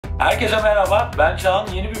Herkese merhaba, ben Çağan.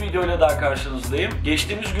 Yeni bir videoyla daha karşınızdayım.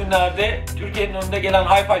 Geçtiğimiz günlerde Türkiye'nin önde gelen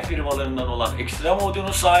Hi-Fi firmalarından olan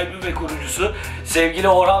Extrema'nın sahibi ve kurucusu sevgili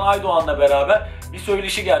Orhan Aydoğan'la beraber bir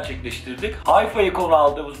söyleşi gerçekleştirdik. Hi-Fi'yi konu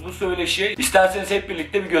aldığımız bu söyleşi isterseniz hep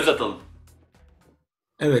birlikte bir göz atalım.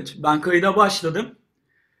 Evet, ben kayıda başladım.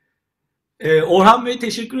 Orhan Bey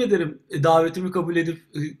teşekkür ederim davetimi kabul edip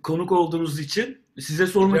konuk olduğunuz için. Size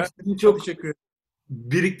sormak istediğim çok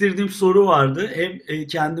biriktirdiğim soru vardı. Hem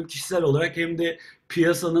kendim kişisel olarak hem de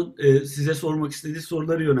piyasanın size sormak istediği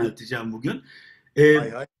soruları yönelteceğim bugün.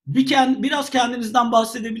 Hay hay. Biraz kendinizden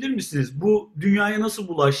bahsedebilir misiniz? Bu dünyaya nasıl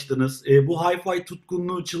bulaştınız? Bu hi-fi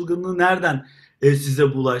tutkunluğu, çılgınlığı nereden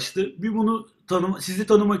size bulaştı? Sizi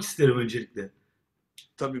tanımak isterim öncelikle.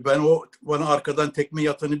 Tabii ben bana arkadan tekme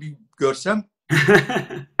yatanı bir görsem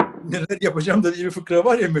neler yapacağım da diye bir fıkra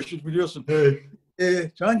var ya, meşhur biliyorsun.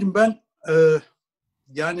 Evet. Cancığım ben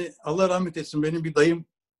yani Allah rahmet etsin, benim bir dayım,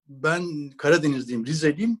 ben Karadenizliyim,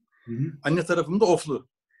 Rizeliyim. Hı hı. Anne tarafımda Oflu.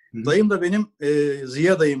 Hı hı. Dayım da benim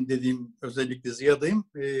Ziya dayım dediğim, özellikle Ziya dayım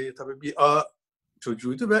tabii bir ağa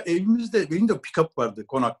çocuğuydu ve evimizde benim de pick-up vardı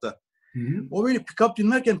konakta. Hı hı. O böyle pick-up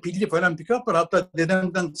dinlerken, pilli falan pick-up var. Hatta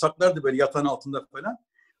dedemden saklardı böyle yatağın altında falan.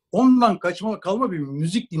 Ondan kalma bir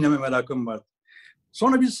müzik dinleme merakım vardı.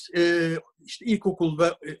 Sonra biz işte ilkokul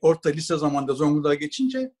ve orta lise zamanında Zonguldak'a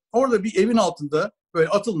geçince orada bir evin altında böyle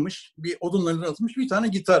atılmış, bir odunların atılmış bir tane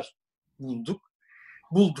gitar bulduk.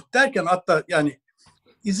 Bulduk derken hatta yani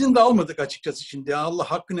izin de almadık açıkçası şimdi. Allah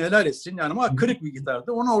hakkını helal etsin. Yani ama kırık bir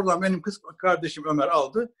gitardı. Onu oradan benim kız kardeşim Ömer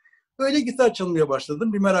aldı. Böyle gitar çalmaya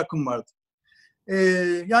başladım. Bir merakım vardı.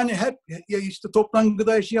 Yani hep işte toptan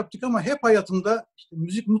gıda işi yaptık ama hep hayatımda işte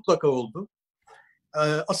müzik mutlaka oldu.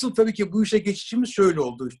 Asıl tabii ki bu işe geçişimiz şöyle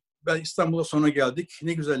oldu. Ben İstanbul'a sonra geldik.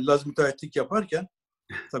 Ne güzel Laz müteahhitlik yaparken,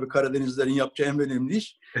 tabii Karadenizlerin yapacağı en önemli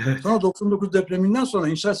iş. Evet. Sonra 99 depreminden sonra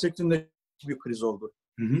inşaat sektöründe bir kriz oldu.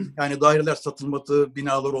 Hı hı. Yani daireler satılmadı,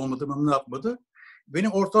 binalar olmadı, ne yapmadı.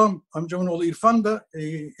 Benim ortağım, amcamın oğlu İrfan da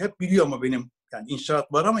hep biliyor ama benim yani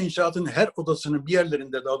inşaat var ama inşaatın her odasının bir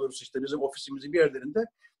yerlerinde, daha doğrusu işte bizim ofisimizin bir yerlerinde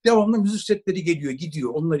devamlı müzik setleri geliyor, gidiyor,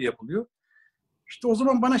 onlar yapılıyor. İşte o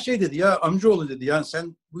zaman bana şey dedi, ya amcaoğlu dedi, yani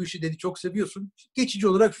sen bu işi dedi çok seviyorsun, geçici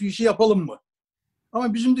olarak şu işi yapalım mı?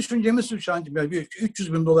 Ama bizim düşüncemiz şu an yani bir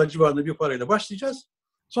 300 bin dolar civarında bir parayla başlayacağız.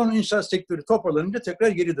 Sonra inşaat sektörü toparlanınca tekrar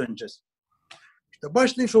geri döneceğiz. İşte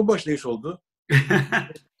başlayış oldu.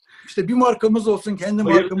 İşte bir markamız olsun, kendi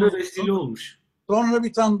markamız Hayırlı vesile olsun. olmuş. Sonra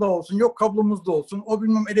bir tane daha olsun. Yok kablomuz da olsun. O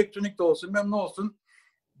bilmem elektronik de olsun. Bilmem ne olsun.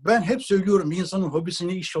 Ben hep söylüyorum, bir insanın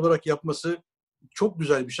hobisini iş olarak yapması çok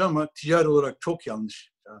güzel bir şey ama ticari olarak çok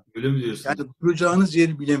yanlış. Öyle mi diyorsunuz? Yani duracağınız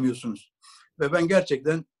yeri bilemiyorsunuz. Ve ben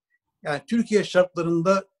gerçekten yani Türkiye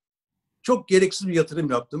şartlarında çok gereksiz bir yatırım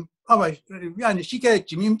yaptım. Ama yani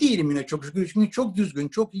şikayetçi miyim? Değilim yine çok şükür. Çünkü çok düzgün,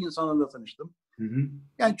 çok iyi insanlarla tanıştım. Hı hı.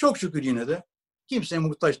 Yani çok şükür yine de. Kimseye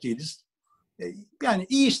muhtaç değiliz. Yani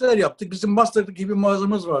iyi işler yaptık. Bizim Master'daki gibi bir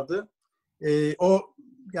mağazamız vardı. O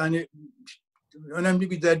yani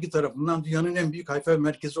önemli bir dergi tarafından dünyanın en büyük hi-fi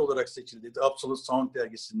merkezi olarak seçildi. Absolute Sound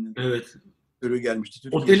dergisinin Evet. ürü gelmişti.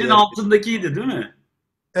 Otelin altındakiydi değil mi?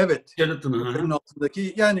 Evet. Sheraton'ın. Otelin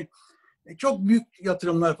altındaki yani çok büyük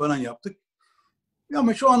yatırımlar falan yaptık.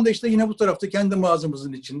 Ama şu anda işte yine bu tarafta kendi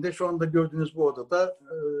mağazamızın içinde. Şu anda gördüğünüz bu odada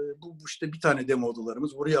bu işte bir tane demo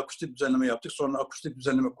odalarımız. Buraya akustik düzenleme yaptık. Sonra akustik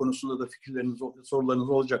düzenleme konusunda da fikirleriniz, sorularınız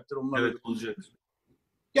olacaktır. Onlarla Evet, da olacak.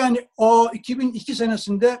 yani o 2002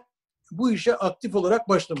 senesinde bu işe aktif olarak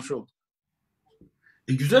başlamış olduk.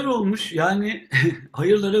 Güzel olmuş. Yani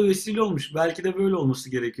hayırlara vesile olmuş. Belki de böyle olması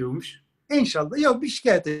gerekiyormuş. İnşallah. Ya bir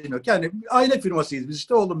şikayetim yok. Yani aile firmasıyız biz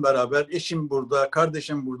işte, oğlum beraber. Eşim burada,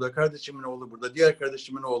 kardeşim burada, kardeşimin oğlu burada, diğer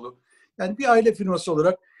kardeşimin oğlu. Yani bir aile firması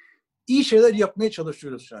olarak iyi şeyler yapmaya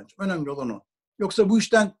çalışıyoruz şu an. Önemli olan o. Yoksa bu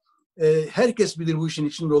işten herkes bilir, bu işin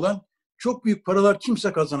içinde olan çok büyük paralar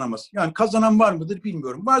kimse kazanamaz. Yani kazanan var mıdır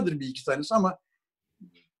bilmiyorum. Vardır bir iki tanesi ama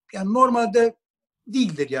yani normalde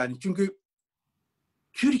değildir yani. Çünkü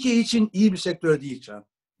Türkiye için iyi bir sektör değil Çağan.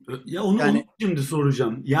 Ya onu Yani şimdi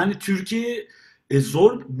soracağım. Yani Türkiye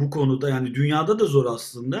zor bu konuda, yani dünyada da zor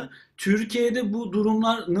aslında. Türkiye'de bu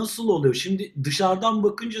durumlar nasıl oluyor? Şimdi dışarıdan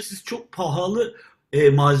bakınca siz çok pahalı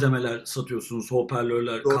malzemeler satıyorsunuz.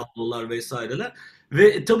 Hoparlörler, doğru. kablolar vesaireler.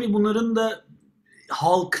 Ve tabii bunların da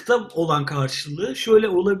halkta olan karşılığı şöyle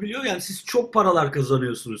olabiliyor. Yani siz çok paralar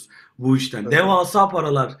kazanıyorsunuz bu işten. Tabii. Devasa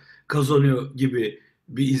paralar kazanıyor gibi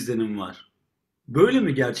bir izlenim var. Böyle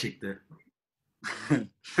mi gerçekte?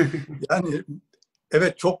 Yani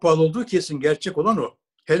evet, çok pahalı olduğu kesin, gerçek olan o.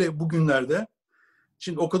 Hele bugünlerde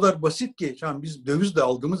şimdi o kadar basit ki yani biz döviz de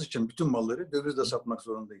aldığımız için bütün malları dövizle satmak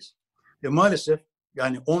zorundayız. Ve maalesef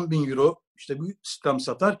yani 10 bin euro işte bir sistem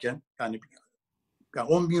satarken yani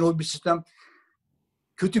 10 bin euro bir sistem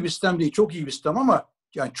kötü bir sistem değil, çok iyi bir sistem ama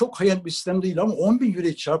yani çok hayal bir sistem değil ama 10 bin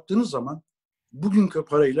euroyu çarptığınız zaman bugünkü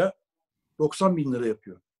parayla 90 bin lira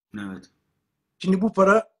yapıyor. Evet. Şimdi bu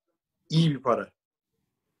para iyi bir para.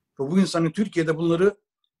 Ve bu insanın Türkiye'de bunları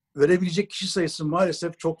verebilecek kişi sayısı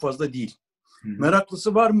maalesef çok fazla değil.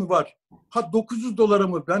 Meraklısı var mı? Var. Ha 900 dolara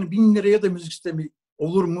mı? Yani 1000 liraya da müzik sistemi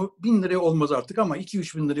olur mu? 1000 liraya olmaz artık ama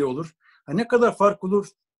 2-3 bin liraya olur. Ha, ne kadar fark olur?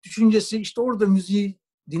 Düşüncesi işte orada müziği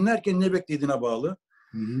dinlerken ne beklediğine bağlı.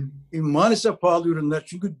 Maalesef pahalı ürünler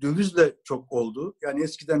çünkü dövizle çok oldu. Yani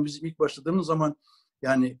eskiden bizim ilk başladığımız zaman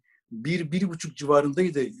yani 1-1,5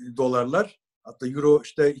 civarındaydı dolarlar. Hatta euro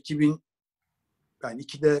işte 2000 yani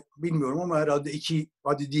 2'de bilmiyorum ama herhalde 2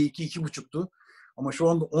 hadi diye 2-2,5'tu. Ama şu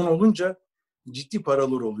anda 10 olunca ciddi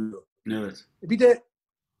paralar oluyor. Evet. Bir de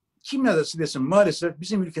kim ne derse desin maalesef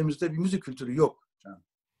bizim ülkemizde bir müzik kültürü yok.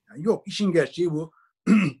 Yani yok. İşin gerçeği bu.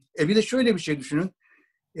 Bir de şöyle bir şey düşünün.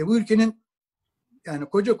 Bu ülkenin yani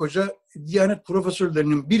koca Diyanet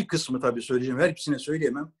profesörlerinin bir kısmı tabii söyleyeceğim. Hepsine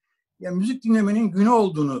söyleyemem. Yani müzik dinlemenin günah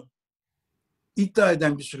olduğunu iddia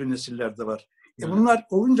eden bir sürü nesiller de var. Evet. Bunlar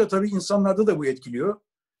olunca tabii insanlarda da bu etkiliyor.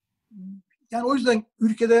 Yani o yüzden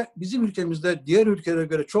bizim ülkemizde diğer ülkelere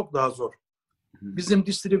göre çok daha zor. Bizim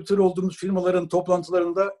distribütör olduğumuz firmaların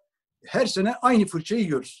toplantılarında her sene aynı fırçayı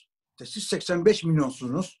yiyoruz. Siz 85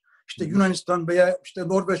 milyonsunuz. İşte Yunanistan veya işte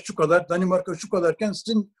Norveç şu kadar, Danimarka şu kadarken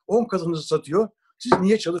sizin 10 katınızı satıyor. Siz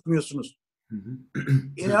niye çalışmıyorsunuz?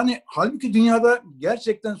 Yani halbuki dünyada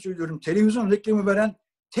gerçekten söylüyorum televizyon reklamı veren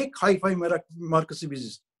tek Hi-Fi markası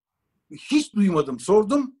biziz. Hiç duymadım.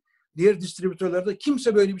 Sordum. Diğer distribütörlerde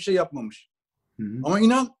kimse böyle bir şey yapmamış. Ama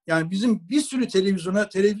inan yani bizim bir sürü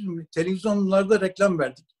televizyonlarda reklam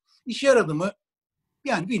verdik. İşe yaradı mı?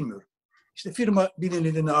 Yani bilmiyorum. İşte firma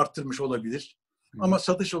bilinirliğini arttırmış olabilir. Ama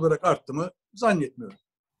satış olarak arttı mı? Zannetmiyorum.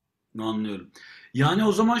 Anlıyorum. Yani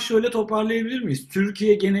o zaman şöyle toparlayabilir miyiz?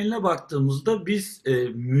 Türkiye geneline baktığımızda biz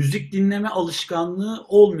müzik dinleme alışkanlığı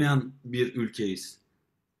olmayan bir ülkeyiz.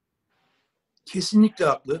 Kesinlikle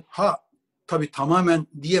haklı. Tabii tamamen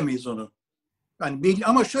diyemeyiz onu. Yani belli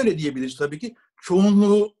ama şöyle diyebiliriz tabii ki.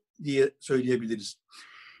 Çoğunluğu diye söyleyebiliriz.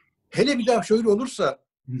 Hele bir daha şöyle olursa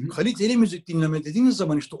kaliteli müzik dinleme dediğiniz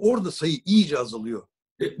zaman işte orada sayı iyice azalıyor.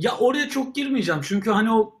 Ya oraya çok girmeyeceğim çünkü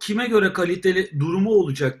hani o kime göre kaliteli durumu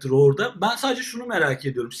olacaktır orada. Ben sadece şunu merak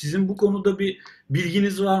ediyorum. Sizin bu konuda bir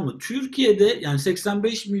bilginiz var mı? Türkiye'de yani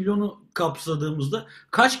 85 milyonu kapsadığımızda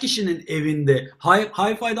kaç kişinin evinde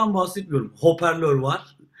Hi-Fi'den bahsetmiyorum. Hoparlör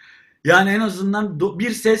var. Yani en azından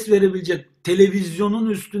bir ses verebilecek televizyonun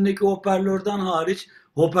üstündeki hoparlörden hariç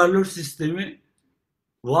hoparlör sistemi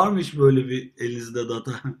varmış böyle bir elinizde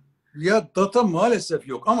data. Ya data maalesef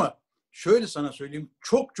yok ama şöyle sana söyleyeyim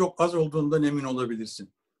çok çok az olduğundan emin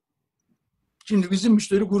olabilirsin. Şimdi bizim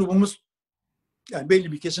müşteri grubumuz yani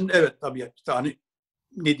belli bir kesim evet tabii bir tane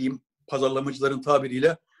ne diyeyim pazarlamacıların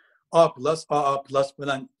tabiriyle A+, AA+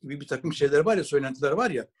 falan gibi bir takım şeyler var ya söylentiler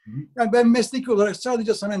var ya. Yani ben mesleki olarak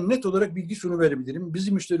sadece sana net olarak bilgi şunu verebilirim.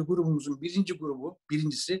 Bizim müşteri grubumuzun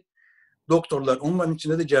birincisi doktorlar, onların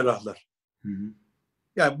içinde de cerrahlar.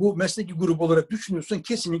 Yani bu mesleki grup olarak düşünüyorsan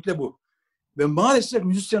kesinlikle bu. Ve maalesef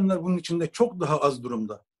müzisyenler bunun içinde çok daha az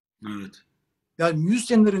durumda. Evet. Yani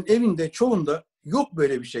müzisyenlerin evinde çoğunda yok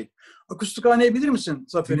böyle bir şey. Akustikhaneyi bilir misin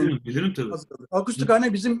Zafer'in? Bilirim tabii.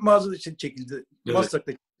 Akustikhane bizim mağazada çekildi. Evet.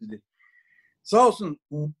 Maslak'ta çekildi. Sağ olsun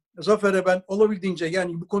Zafer'e ben olabildiğince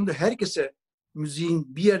yani bu konuda herkese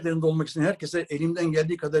müziğin bir yerlerinde olmak için herkese elimden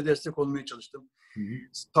geldiği kadar destek olmaya çalıştım.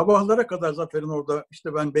 Sabahlara kadar Zafer'in orada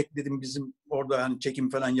işte ben bekledim bizim orada yani çekim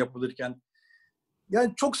falan yapılırken.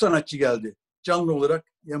 Yani çok sanatçı geldi canlı olarak.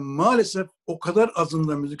 Yani maalesef o kadar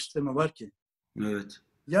azında müzik sistemi var ki. Evet.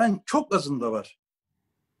 Yani çok azında var.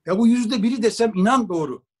 Ya bu %1'i desem inan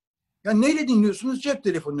doğru. Ya neyle dinliyorsunuz? Cep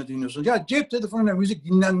telefonuyla dinliyorsunuz. Ya cep telefonuyla müzik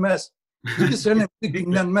dinlenmez. Bilgisayarla müzik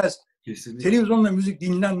dinlenmez. Kesinlikle. Televizyonla müzik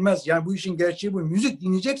dinlenmez. Yani bu işin gerçeği bu. Müzik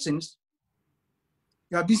dinleyecekseniz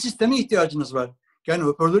ya bir sisteme ihtiyacınız var. Yani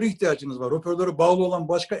hoparlöre ihtiyacınız var. Hoparlöre bağlı olan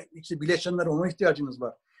başka işte bileşenlere ona ihtiyacınız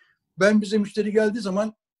var. Ben bize müşteri geldiği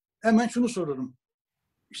zaman hemen şunu soruyorum.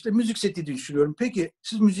 İşte müzik seti düşünüyorum. Peki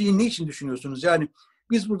siz müziği ne için düşünüyorsunuz? Yani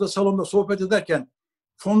biz burada salonda sohbet ederken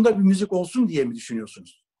fonda bir müzik olsun diye mi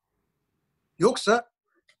düşünüyorsunuz? Yoksa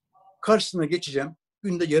karşısına geçeceğim.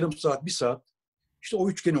 Günde yarım saat, bir saat. İşte o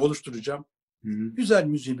üçgeni oluşturacağım. Güzel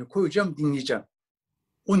müziğimi koyacağım, dinleyeceğim.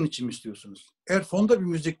 Onun için mi istiyorsunuz? Eğer fonda bir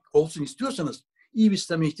müzik olsun istiyorsanız iyi bir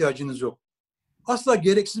sisteme ihtiyacınız yok. Asla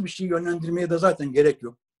gereksiz bir şeyi yönlendirmeye de zaten gerek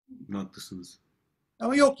yok. Haklısınız.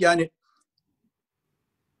 Ama yok yani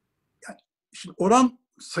şimdi oran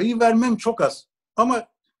sayı vermem çok az. Ama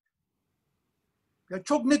Ya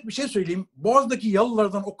çok net bir şey söyleyeyim. Boğaz'daki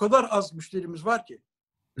yalılardan o kadar az müşterimiz var ki.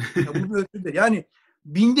 Ya bunun ölçüde. Yani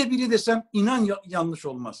binde biri desem inan yanlış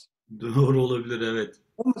olmaz. Doğru olabilir, evet.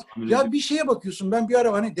 Olmaz. Ya bir şeye bakıyorsun. Ben bir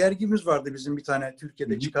ara hani dergimiz vardı bizim bir tane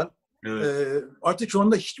Türkiye'de çıkan. Evet. Artık şu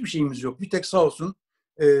anda hiçbir şeyimiz yok. Bir tek sağ olsun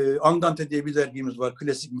Andante diye bir dergimiz var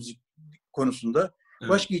klasik müzik konusunda. Evet.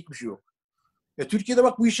 Başka hiçbir şey yok. Türkiye'de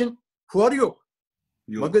bak bu işin fuarı yok.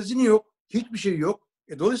 Magazini yok. Hiçbir şey yok.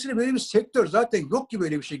 Dolayısıyla böyle bir sektör zaten yok ki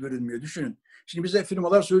böyle bir şey görünmüyor. Düşünün. Şimdi bize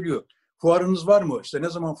firmalar söylüyor. Fuarınız var mı? İşte ne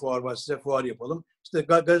zaman fuar var, size fuar yapalım. İşte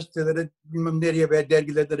gazetelere bilmem nereye veya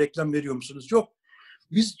dergilerde reklam veriyor musunuz? Yok.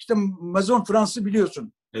 Biz işte Maison France'ı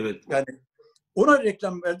biliyorsun. Evet. Yani ona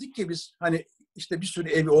reklam verdik ki biz hani işte bir sürü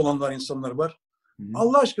evi olanlar insanlar var. Hı-hı.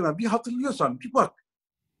 Allah aşkına bir hatırlıyorsan bir bak.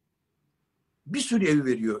 Bir sürü evi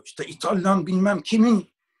veriyor. İşte İtalyan bilmem kimin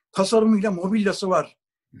tasarımıyla mobilyası var.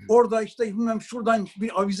 Orada işte bilmem şuradan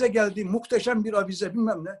bir avize geldi. Muhteşem bir avize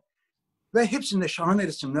bilmem ne. Ve hepsinde şahane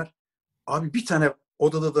resimler. Abi bir tane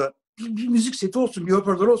odada da bir müzik seti olsun, bir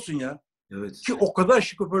hoparlör olsun ya. Evet. Ki o kadar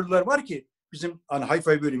şık hoparlörler var ki bizim hani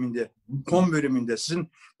Hi-Fi bölümünde, kom bölümünde. Sizin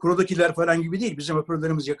Pro'dakiler falan gibi değil. Bizim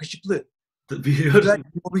hoparlörlerimiz yakışıklı. Güzel,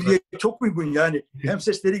 mobilya çok uygun yani. Hem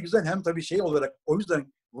sesleri güzel hem tabii şey olarak. O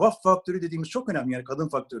yüzden WAV faktörü dediğimiz çok önemli yani kadın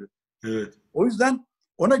faktörü. Evet. O yüzden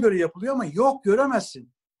ona göre yapılıyor ama yok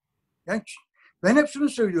göremezsin. Yani ben hep şunu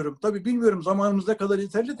söylüyorum. Tabii bilmiyorum zamanımızda kadar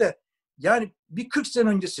yeterli de yani bir 40 sene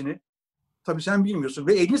öncesini tabii sen bilmiyorsun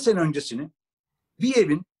ve 50 sene öncesini bir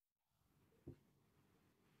evin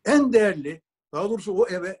en değerli, daha doğrusu o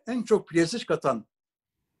eve en çok prestij katan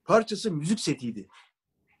parçası müzik setiydi.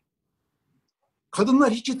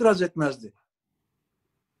 Kadınlar hiç itiraz etmezdi.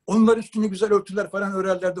 Onlar üstüne güzel örtüler falan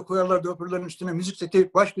örerlerdi, koyarlardı hoparlörlerin üstüne. Müzik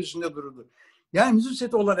seti baş köşesinde dururdu. Yani müzik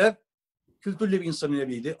seti olan ev kültürlü bir insanın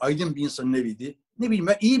eviydi, aydın bir insanın eviydi. Ne bileyim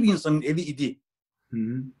ben iyi bir insanın evi idi.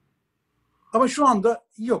 Hı-hı. Ama şu anda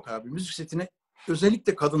yok abi. Müzik setine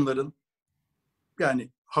özellikle kadınların yani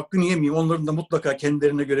hakkını yemeyeyim. Onların da mutlaka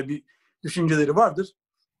kendilerine göre bir düşünceleri vardır.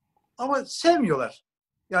 Ama sevmiyorlar.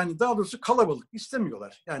 Yani daha doğrusu kalabalık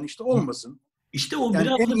istemiyorlar. Yani işte olmasın. İşte o Yani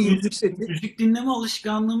biraz en da iyi müzik seti. müzik dinleme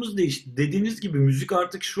alışkanlığımız değişti. Dediğiniz gibi müzik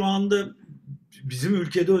artık şu anda bizim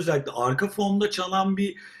ülkede özellikle arka fonda çalan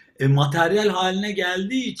bir materyal haline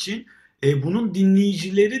geldiği için bunun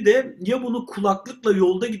dinleyicileri de ya bunu kulaklıkla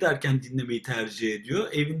yolda giderken dinlemeyi tercih ediyor.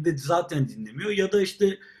 Evinde zaten dinlemiyor ya da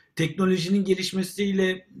işte teknolojinin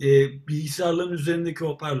gelişmesiyle bilgisayarların üzerindeki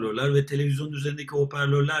hoparlörler ve televizyonun üzerindeki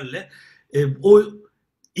hoparlörlerle o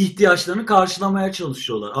ihtiyaçlarını karşılamaya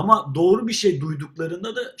çalışıyorlar. Ama doğru bir şey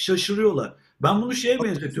duyduklarında da şaşırıyorlar. Ben bunu şeye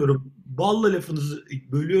benzetiyorum. Balla lafınızı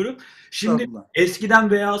bölüyorum. Şimdi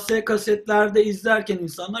eskiden VHS kasetlerde izlerken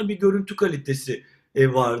insanlar bir görüntü kalitesi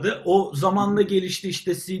vardı. O zamanla gelişti,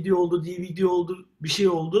 işte CD oldu, DVD oldu, bir şey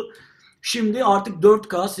oldu. Şimdi artık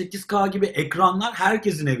 4K, 8K gibi ekranlar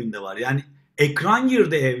herkesin evinde var. Yani ekran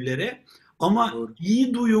girdi evlere ama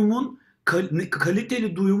iyi duyumun,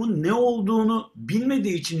 kaliteli duyumun ne olduğunu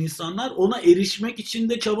bilmediği için insanlar ona erişmek için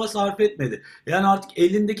de çaba sarf etmedi. Yani artık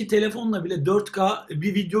elindeki telefonla bile 4K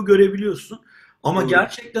bir video görebiliyorsun. Ama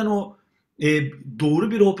gerçekten o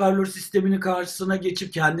doğru bir hoparlör sisteminin karşısına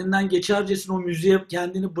geçip kendinden geçercesine o müziğe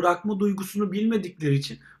kendini bırakma duygusunu bilmedikleri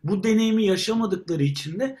için, bu deneyimi yaşamadıkları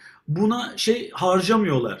için de buna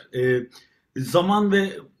harcamıyorlar. Zaman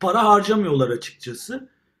ve para harcamıyorlar açıkçası.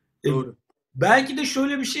 Doğru. Belki de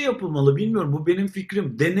şöyle bir şey yapılmalı, bilmiyorum, bu benim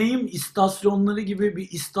fikrim. Deneyim istasyonları gibi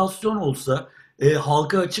bir istasyon olsa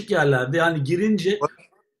halka açık yerlerde, yani girince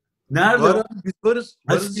nerede? Var abi, biz varız.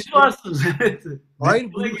 Siz varsınız, evet.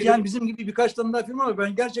 Hayır, yani bizim gibi birkaç tane daha firma var.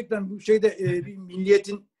 Ben gerçekten bu şeyde bir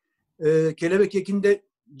Milliyet'in Kelebek Eki'nde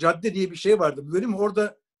cadde diye bir şey vardı. Bu bölüm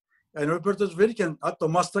orada yani röportaj verirken hatta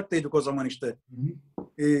Maslak'taydık o zaman işte.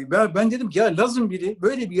 Ben dedim ki ya lazım biri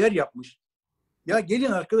böyle bir yer yapmış. Ya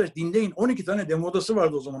gelin arkadaş dinleyin. 12 tane demo odası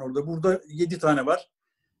vardı o zaman orada. Burada 7 tane var.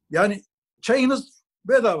 Yani çayınız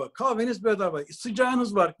bedava, kahveniz bedava,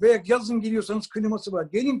 sıcağınız var veya yazın geliyorsanız kliması var.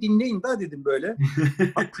 Gelin dinleyin daha dedim böyle.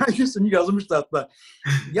 Hatta yazmıştı hatta.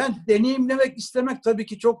 Yani deneyimlemek istemek tabii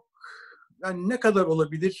ki çok yani ne kadar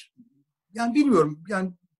olabilir? Yani bilmiyorum.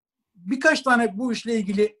 Yani birkaç tane bu işle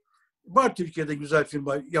ilgili var Türkiye'de güzel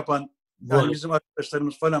firma yapan. Yani bizim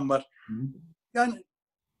arkadaşlarımız falan var. Yani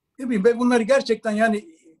ne bileyim ben bunları gerçekten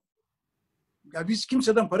yani ya biz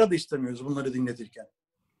kimseden para da istemiyoruz bunları dinletirken.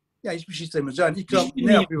 Ya hiçbir şey istemiyoruz. Yani ikram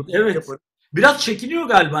ne yapıyor? Evet. Yaparız. Biraz çekiniyor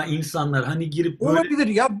galiba insanlar hani girip böyle. Olabilir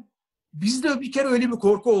ya. Bizde bir kere öyle bir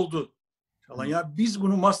korku oldu. Ya biz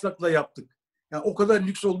bunu Maslak'la yaptık. Yani o kadar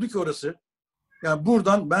lüks oldu ki orası. Yani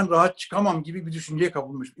buradan ben rahat çıkamam gibi bir düşünceye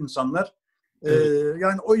kapılmış insanlar.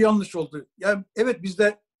 Yani o yanlış oldu. Yani evet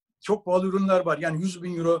bizde çok pahalı ürünler var. Yani 100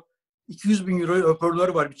 bin euro, 200 bin euro hoparlör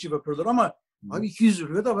var, bir çift hoparlör ama abi 200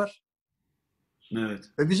 euro da var. Evet.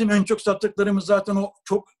 Ve bizim en çok sattıklarımız zaten o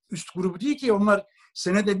çok üst grubu değil ki. Onlar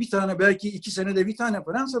senede bir tane, belki 2 senede bir tane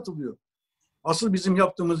falan satılıyor. Asıl bizim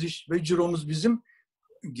yaptığımız iş ve ciromuz bizim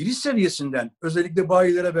giriş seviyesinden, özellikle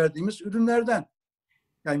bayilere verdiğimiz ürünlerden.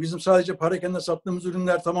 Yani bizim sadece parakende sattığımız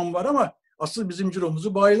ürünler tamam var ama asıl bizim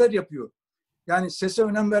ciromuzu bayiler yapıyor. Yani sese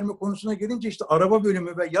önem verme konusuna gelince işte araba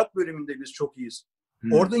bölümü ve yat bölümünde biz çok iyiyiz.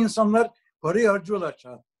 Orada insanlar parayı harcıyorlar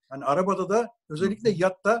Çağan. Yani arabada da özellikle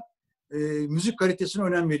yatta müzik kalitesine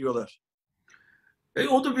önem veriyorlar.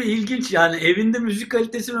 O da bir ilginç yani evinde müzik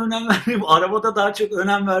kalitesine önem vermeyip arabada daha çok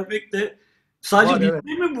önem vermek de sadece Var, evet.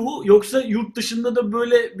 bizde mi bu yoksa yurt dışında da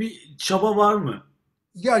böyle bir çaba var mı?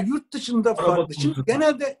 Ya yurt dışında Araba farklı. Şimdi konusunda.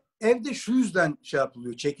 genelde evde şu yüzden şey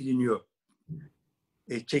yapılıyor, çekiliniyor.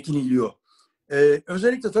 Çekiniliyor.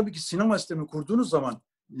 Özellikle tabii ki sinema sistemi kurduğunuz zaman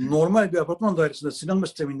normal bir apartman dairesinde sinema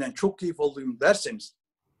sisteminden çok keyif alıyorum derseniz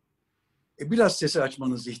biraz sesi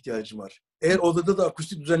açmanıza ihtiyacı var. Eğer odada da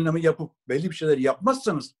akustik düzenleme yapıp belli bir şeyler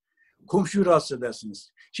yapmazsanız komşuyu rahatsız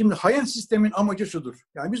edersiniz. Şimdi high-end sistemin amacı şudur.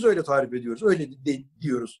 Yani biz öyle tarif ediyoruz, öyle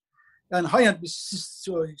diyoruz. Yani high-end bir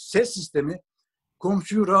ses sistemi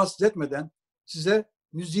komşuyu rahatsız etmeden size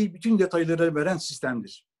müziği bütün detayları veren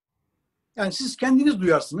sistemdir. Yani siz kendiniz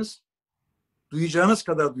duyarsınız. Duyacağınız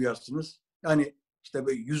kadar duyarsınız. Yani işte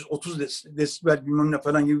böyle 130 desibel bilmem ne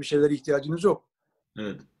falan gibi bir şeylere ihtiyacınız yok.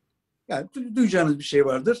 Evet. Yani duyacağınız bir şey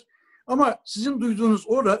vardır. Ama sizin duyduğunuz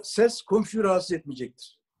ses komşuyu rahatsız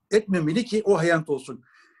etmeyecektir. Etmemeli ki o hayat olsun.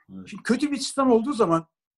 Evet. Şimdi kötü bir sistem olduğu zaman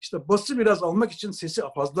işte bası biraz almak için sesi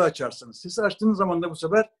fazla açarsınız. Sesi açtığınız zaman da bu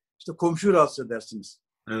sefer işte komşuyu rahatsız edersiniz.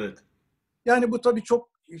 Evet. Yani bu tabii çok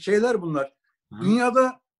şeyler bunlar. Hı.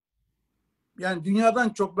 Dünyada yani dünyadan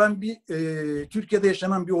çok ben bir Türkiye'de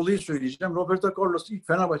yaşanan bir olayı söyleyeceğim. Roberto Carlos ilk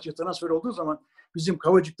Fenerbahçe'ye transfer olduğu zaman bizim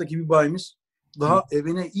Kavacık'taki bir bayimiz daha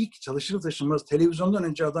evine ilk çalışır taşınmaz televizyondan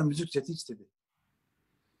önce adam müzik seti istedi.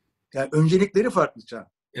 Yani öncelikleri farklı Çağan.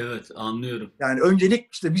 Evet, anlıyorum. Yani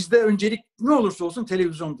öncelik işte bizde öncelik ne olursa olsun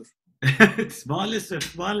televizyondur. Evet, maalesef,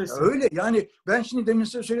 Ya maalesef. öyle yani ben şimdi demin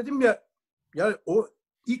size söyledim ya o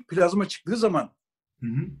ilk plazma çıktığı zaman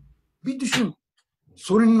Hı-hı. bir düşün.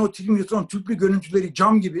 Sony'nin o Trinitron tüplü görüntüleri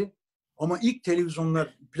cam gibi ama ilk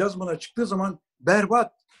televizyonlar plazmalar çıktığı zaman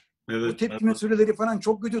berbat. Evet, O tepkime süreleri falan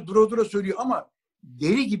çok kötü dura dura söylüyor ama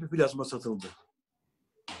deli gibi plazma satıldı.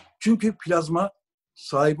 Çünkü plazma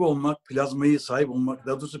sahibi olmak, plazmayı sahip olmak,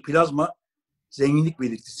 daha doğrusu plazma zenginlik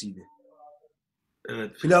belirtisiydi.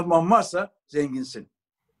 evet. Plazman varsa zenginsin.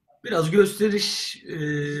 Biraz gösteriş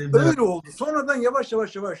Öyle oldu. Sonradan yavaş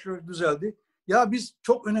yavaş düzeldi. Ya biz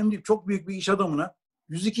çok önemli, çok büyük bir iş adamına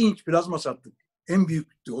 102 inç plazma sattık. En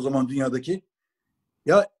büyüktü o zaman dünyadaki.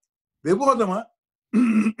 Ya ve bu adama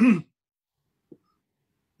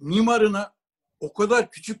mimarına o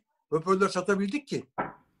kadar küçük hoparlör satabildik ki.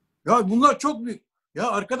 Ya bunlar çok büyük.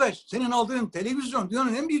 Ya arkadaş senin aldığın televizyon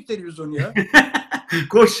dünyanın en büyük televizyonu ya.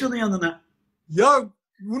 Koş şunun yanına. Ya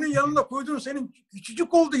bunun yanına koyduğun senin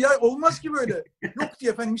küçücük oldu ya. Olmaz ki böyle. Yok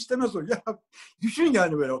diye efendim istemez o. Ya düşün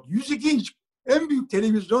yani böyle. 102 inç en büyük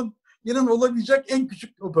televizyon yanında olabilecek en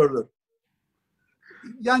küçük hoparlör.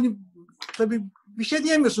 Yani tabii bir şey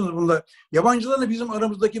diyemiyorsunuz bunda. Yabancılarla bizim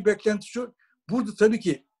aramızdaki beklenti şu. Burada tabii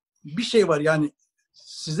ki bir şey var yani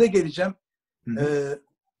size geleceğim.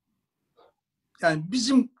 Yani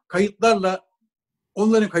bizim kayıtlarla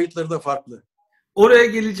onların kayıtları da farklı. Oraya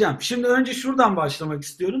geleceğim. Şimdi önce şuradan başlamak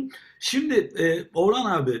istiyorum. Şimdi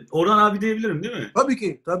Orhan abi diyebilirim değil mi? Tabii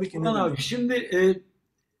ki. Orhan abi, şimdi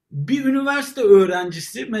bir üniversite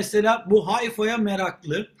öğrencisi mesela bu Hi-Fi'ye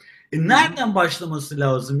meraklı. Nereden başlaması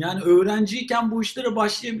lazım? Yani öğrenciyken bu işlere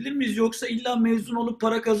başlayabilir miyiz? Yoksa illa mezun olup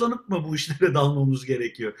para kazanıp mı bu işlere dalmamız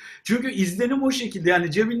gerekiyor? Çünkü izlenim o şekilde.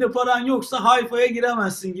 Yani cebinde paran yoksa Hi-Fi'ye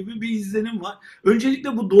giremezsin gibi bir izlenim var.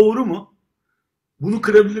 Öncelikle bu doğru mu? Bunu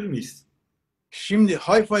kırabilir miyiz? Şimdi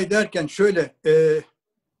Hi-Fi derken şöyle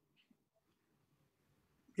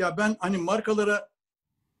ya ben hani markalara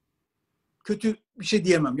kötü bir şey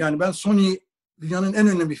diyemem. Yani ben Sony dünyanın en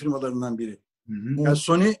önemli firmalarından biri. Yani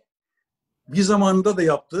Sony bir zamanında da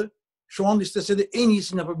yaptı. Şu anda istese de en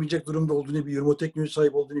iyisini yapabilecek durumda olduğunu biliyorum. O teknoloji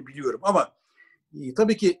sahip olduğunu biliyorum. Ama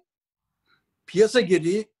tabii ki piyasa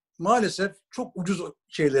gereği maalesef çok ucuz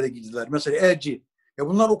şeylere gittiler. Mesela LG. Ya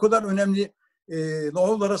bunlar o kadar önemli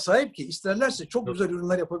know-how'lara sahip ki isterlerse çok güzel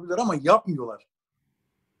ürünler yapabilirler ama yapmıyorlar.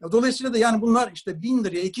 Dolayısıyla da yani bunlar işte 1.000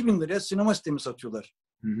 liraya, 2.000 liraya sinema sistemi satıyorlar.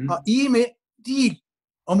 Ha, iyi mi? Değil.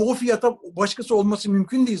 Ama o fiyata başkası olması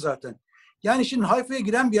mümkün değil zaten. Yani şimdi Hi-Fi'ye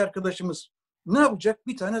giren bir arkadaşımız ne yapacak?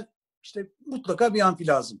 Bir tane işte mutlaka bir amfi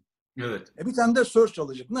lazım. Evet. Bir tane de search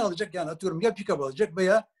alacak. Ne alacak? Yani atıyorum ya pick-up alacak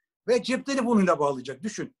veya cep telefonuyla bağlayacak.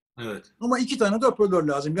 Düşün. Evet. Ama 2 tane de hoparlör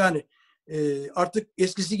lazım. Yani artık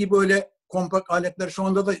eskisi gibi öyle kompakt aletler şu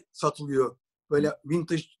anda da satılıyor. Böyle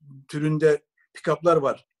vintage türünde pick-up'lar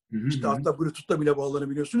var. İşte hatta Bluetooth'la bile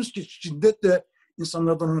bağlanabiliyorsunuz ki şiddetle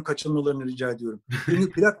insanlardan onu kaçınmalarını rica ediyorum.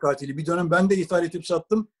 Çünkü plak katili. Bir dönem ben de ithal edip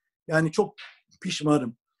sattım. Yani çok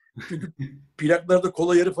pişmanım. Çünkü plaklarda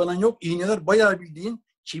kola yarı falan yok. İğneler bayağı bildiğin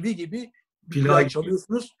çivi gibi plak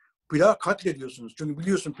çalıyorsunuz. Plağı katlediyorsunuz. Çünkü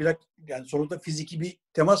biliyorsun plak yani sonunda fiziki bir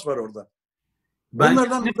temas var orada. Ben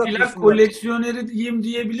Onlardan kendi uzak plak dursunlar. koleksiyoneriyim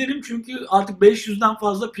diyebilirim çünkü artık 500'den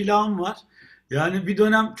fazla plağım var. Yani bir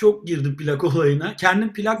dönem çok girdim plak olayına.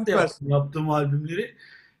 Kendim plak da Süpersin. yaptığım albümleri.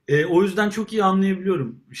 O yüzden çok iyi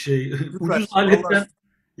anlayabiliyorum ucuz Süpersin. Vallahi aletten.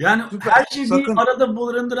 Yani her süpersin. şeyi bir Sakın. arada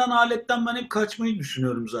barındıran aletten ben hep kaçmayı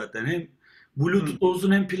düşünüyorum zaten. Hem Bluetooth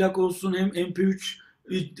olsun hem plak olsun hem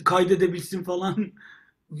MP3 kaydedebilsin falan.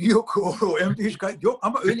 Yok o MP3 kayıt yok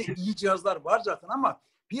ama öyle iyi cihazlar var zaten ama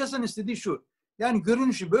piyasanın istediği şu. Yani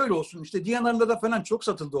görünüşü böyle olsun. İşte D&R'larda falan çok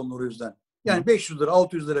satıldı onlar o yüzden. Yani 500 lira,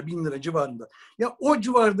 600 lira, 1000 lira civarında. Ya o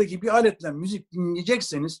civardaki bir aletle müzik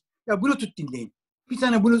dinleyecekseniz ya Bluetooth dinleyin. Bir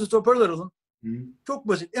tane Bluetooth hoparlör alın. Çok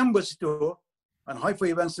basit. En basiti o. Hani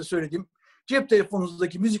Hi-Fi'yi ben size söyledim. Cep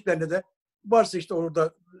telefonunuzdaki müziklerle de varsa işte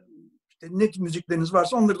orada işte net müzikleriniz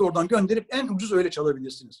varsa onları da oradan gönderip en ucuz öyle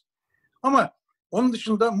çalabilirsiniz. Ama onun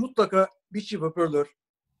dışında mutlaka bir çift hoparlör.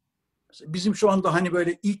 Bizim şu anda hani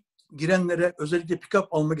böyle ilk girenlere özellikle pick-up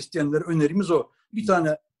almak isteyenlere önerimiz o. Bir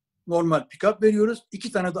tane normal pick-up veriyoruz.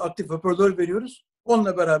 2 tane de aktif hoparlör veriyoruz.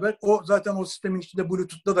 Onunla beraber o zaten o sistemin içinde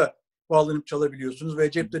Bluetooth'ta da bağlanıp çalabiliyorsunuz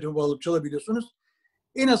ve cep telefonu bağlanıp çalabiliyorsunuz.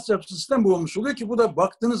 En az sistem bu olmuş oluyor ki bu da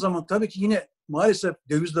baktığınız zaman tabii ki yine maalesef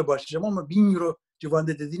dövizle başlayacağım ama 1000 euro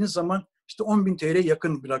civarında dediğiniz zaman işte 10.000 TL'ye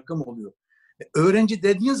yakın bir rakam oluyor. Öğrenci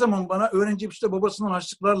dediğin zaman bana öğrenci işte babasının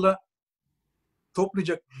harçlıklarla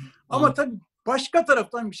toplayacak. Ama tabii başka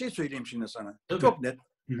taraftan bir şey söyleyeyim şimdi sana. Tabii. Çok net.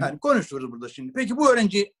 Yani konuşuyoruz burada şimdi. Peki bu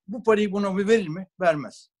öğrenci bu parayı buna verir mi?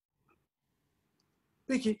 Vermez.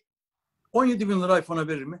 Peki 17 bin lira iPhone'a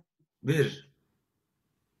verir mi? Verir.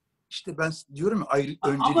 İşte ben diyorum ya ayrı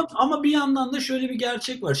Ama, öncelik. ama bir yandan da şöyle bir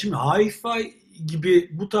gerçek var. Şimdi Hi-Fi gibi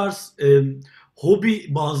bu tarz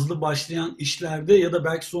hobi bazlı başlayan işlerde ya da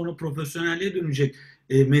belki sonra profesyonelliğe dönecek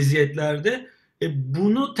meziyetlerde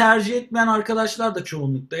bunu tercih etmeyen arkadaşlar da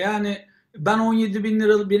çoğunlukta. Yani ben 17 bin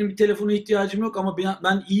liralık benim bir telefona ihtiyacım yok ama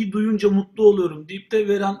ben iyi duyunca mutlu oluyorum deyip de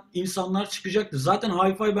veren insanlar çıkacaktır. Zaten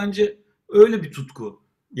Hi-Fi bence öyle bir tutku.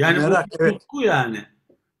 Yani o Merak, bir evet. tutku yani.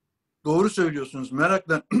 Doğru söylüyorsunuz.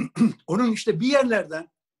 Merakla onun işte bir yerlerden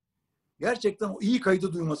gerçekten o iyi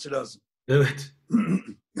kaydı duyması lazım. Evet.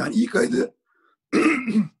 Yani iyi kaydı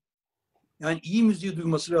yani iyi müziği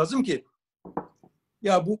duyması lazım ki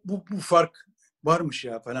ya bu fark varmış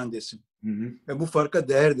ya falan desin. Ve bu farka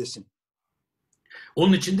değer desin.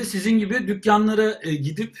 Onun için de sizin gibi dükkanlara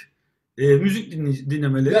gidip müzik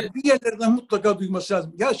dinlemeleri. Ya bir yerlerden mutlaka duyması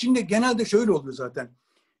lazım. Ya şimdi genelde şöyle oluyor zaten.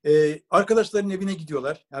 Arkadaşların evine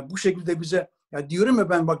gidiyorlar. Yani bu şekilde bize ya diyorum ya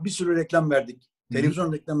ben bak bir sürü reklam verdik.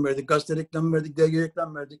 Televizyon reklam verdik, gazete reklam verdik, dergi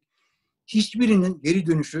reklam verdik. Hiçbirinin geri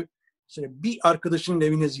dönüşü mesela bir arkadaşının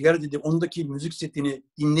evine ziyaret edip ondaki müzik setini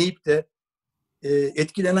dinleyip de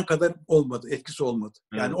etkilenen kadar olmadı, etkisi olmadı.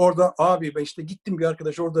 Yani Evet. orada abi ben işte gittim bir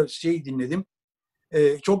arkadaş orada şey dinledim.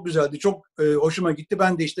 Çok güzeldi, çok hoşuma gitti.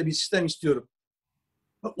 Ben de işte bir sistem istiyorum.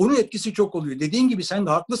 Onun etkisi çok oluyor. Dediğin gibi sen de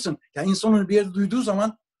haklısın. Yani insan onu bir yerde duyduğu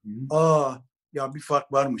zaman ya bir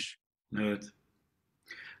fark varmış. Evet.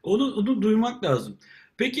 Onu duymak lazım.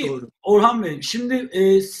 Peki Doğru. Orhan Bey, şimdi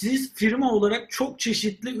siz firma olarak çok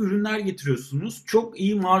çeşitli ürünler getiriyorsunuz. Çok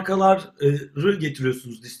iyi markaları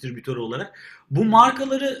getiriyorsunuz distribütör olarak. Bu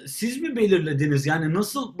markaları siz mi belirlediniz? Yani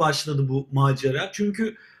nasıl başladı bu macera?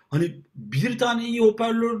 Çünkü hani bir tane iyi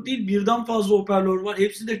hoparlör değil, birden fazla hoparlör var.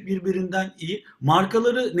 Hepsi de birbirinden iyi.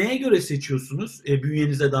 Markaları neye göre seçiyorsunuz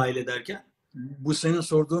bünyenize dahil ederken? Bu senin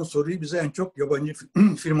sorduğun soruyu bize en çok yabancı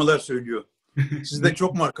firmalar söylüyor. Sizde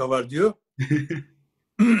çok marka var diyor.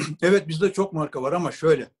 Evet bizde çok marka var ama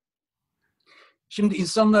şöyle. Şimdi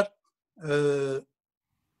insanlar e,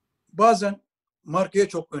 bazen markaya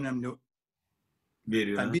çok önemli.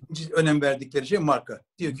 Veriyor. Yani Ha? birinci önem verdikleri şey marka.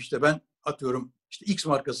 Diyor ki işte ben atıyorum işte X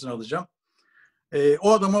markasını alacağım.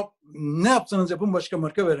 O adama ne yapsanız yapın başka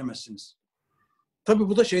marka veremezsiniz. Tabii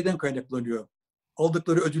bu da şeyden kaynaklanıyor.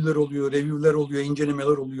 Aldıkları ödüller oluyor, review'ler oluyor,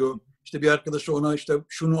 incelemeler oluyor. İşte bir arkadaşı ona işte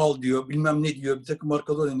şunu al diyor, bilmem ne diyor, bir takım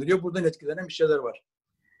markalar öneriyor. Buradan etkilenen bir şeyler var.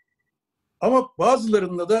 Ama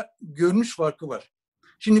bazılarında da görünüş farkı var.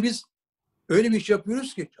 Şimdi biz öyle bir iş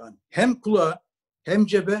yapıyoruz ki hem kulağa hem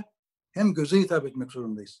cebe hem göze hitap etmek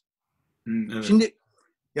zorundayız. Evet. Şimdi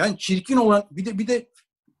yani çirkin olan bir de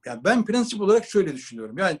yani ben prensip olarak şöyle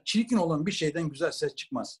düşünüyorum. Yani çirkin olan bir şeyden güzel ses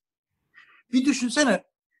çıkmaz. Bir düşünsene,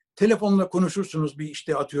 telefonla konuşursunuz, bir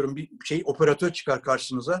işte atıyorum bir şey operatör çıkar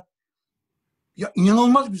karşınıza. Ya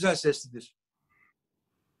inanılmaz güzel seslidir.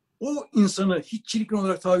 O insanı hiç çirkin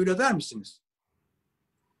olarak tahayyül eder misiniz?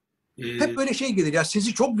 Hep böyle şey gelir. Ya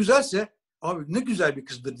sesi çok güzelse abi ne güzel bir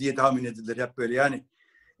kızdır diye tahmin edilir hep böyle yani.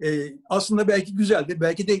 Aslında belki güzeldir,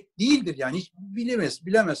 belki de değildir yani hiç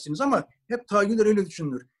bilemezsiniz ama hep tahayyüller öyle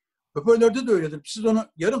düşünülür. Hoparlörde de öyledir. Siz onu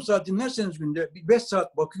yarım saat dinlerseniz günde bir 5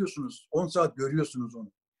 saat bakıyorsunuz, 10 saat görüyorsunuz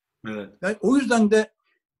onu. Evet. Yani o yüzden de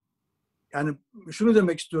yani şunu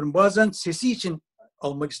demek istiyorum. Bazen sesi için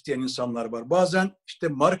almak isteyen insanlar var. Bazen işte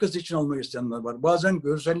markası için almak isteyenler var. Bazen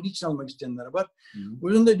görselliği için almak isteyenler var. O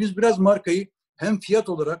yüzden de biz biraz markayı hem fiyat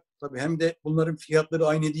olarak tabii hem de bunların fiyatları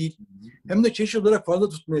aynı değil. Hem de çeşit olarak fazla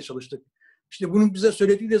tutmaya çalıştık. İşte bunu bize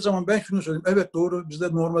söylediği zaman ben şunu söyledim. Evet doğru,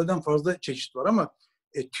 bizde normalden fazla çeşit var ama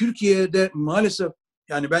Türkiye'de maalesef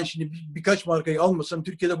yani ben şimdi birkaç markayı almasam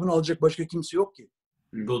Türkiye'de bunu alacak başka kimse yok ki.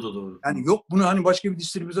 O da doğru. Yani yok bunu hani başka bir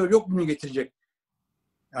distribütör yok bunu getirecek.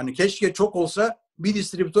 Yani keşke çok olsa bir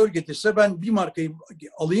distribütör getirse ben bir markayı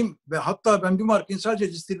alayım ve hatta ben bir markanın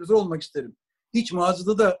sadece distribütör olmak isterim. Hiç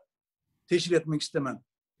mağazada da teşhir etmek istemem.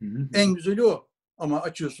 En güzeli o. Ama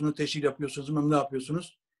açıyorsunuz, teşhir yapıyorsunuz, ne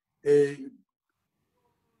yapıyorsunuz?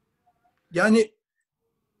 Yani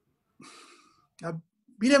ya,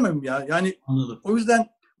 bilemem ya. Yani Anladım. o yüzden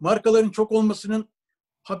markaların çok olmasının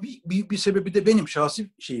bir sebebi de benim şahsi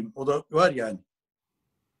şeyim. O da var yani.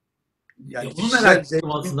 Yani onu merak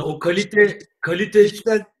ettim aslında. O kalite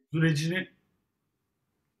sürecini.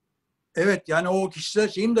 Evet yani o kişisel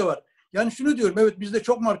şeyim de var. Yani şunu diyorum, evet bizde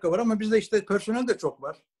çok marka var ama bizde işte personel de çok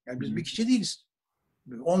var. Yani biz bir kişi değiliz.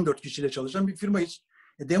 14 kişiyle çalışan bir firmayız.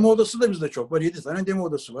 Demo odası da bizde çok var. 7 tane demo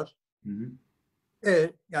odası var.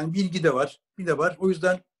 Yani bilgi de var. Bir de var. O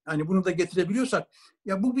yüzden hani bunu da getirebiliyorsak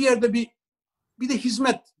ya bu bir yerde bir de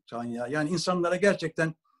hizmet Çağan ya. Yani insanlara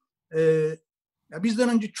gerçekten ya bizden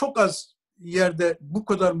önce çok az yerde bu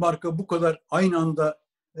kadar marka bu kadar aynı anda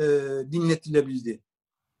dinletilebildi.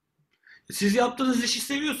 Siz yaptığınız işi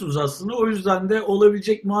seviyorsunuz aslında. O yüzden de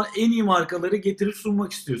olabilecek en iyi markaları getirip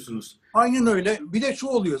sunmak istiyorsunuz. Aynen öyle. Bir de şu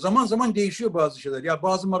oluyor. Zaman zaman değişiyor bazı şeyler. Ya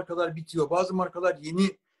bazı markalar bitiyor. Bazı markalar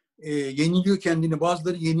yeniliyor kendini.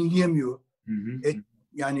 Bazıları yenileyemiyor.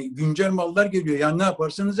 Yani güncel mallar geliyor. Yani ne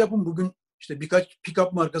yaparsanız yapın. Bugün işte birkaç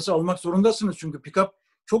pick-up markası almak zorundasınız. Çünkü pick-up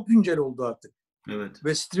çok güncel oldu artık. Evet.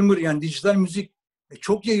 Ve streamer yani dijital müzik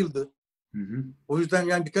çok yayıldı. O yüzden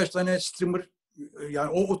yani birkaç tane streamer yani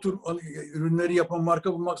o tür ürünleri yapan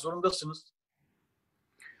marka bulmak zorundasınız.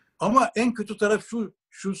 Ama en kötü taraf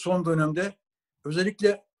şu son dönemde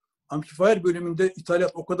özellikle amplifier bölümünde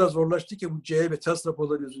ithalat o kadar zorlaştı ki bu CE ve test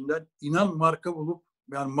raporları yüzünden inan marka bulup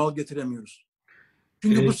yani mal getiremiyoruz.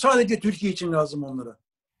 Çünkü bu sadece Türkiye için lazım onlara.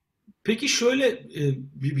 Peki şöyle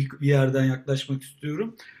bir yerden yaklaşmak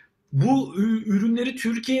istiyorum. Bu ürünleri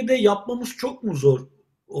Türkiye'de yapmamız çok mu zor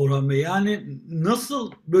Orhan Bey? Yani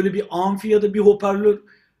nasıl böyle bir amfi ya da bir hoparlör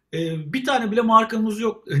bir tane bile markamız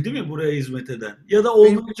yok değil mi buraya hizmet eden? Ya da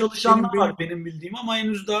olmaya çalışanlar var benim bildiğim ama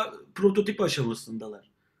henüz daha prototip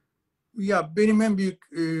aşamasındalar. Ya benim en büyük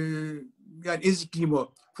yani ezikliğim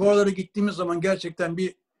o. Fuarlara gittiğimiz zaman gerçekten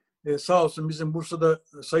sağ olsun bizim Bursa'da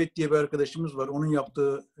Sait diye bir arkadaşımız var. Onun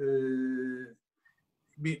yaptığı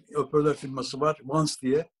bir hoparlör firması var. Vans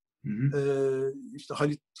diye. İşte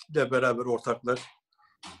Halit'le beraber ortaklar.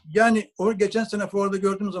 Yani o geçen sene fuarda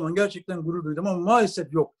gördüğüm zaman gerçekten gurur duydum ama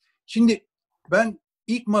maalesef yok. Şimdi ben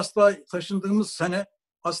ilk Maslak'a taşındığımız sene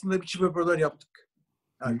aslında bir çift hoparlör yaptık.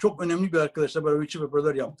 Yani çok önemli bir arkadaşla beraber bir çift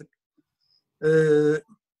hoparlör yaptık.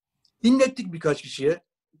 Dinlettik birkaç kişiye.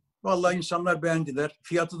 Vallahi insanlar beğendiler.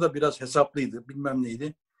 Fiyatı da biraz hesaplıydı. Bilmem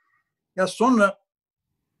neydi. Ya sonra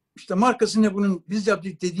işte markası ne bunun biz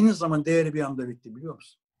yaptık dediğiniz zaman değeri bir anda bitti biliyor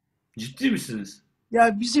musun? Ciddi misiniz?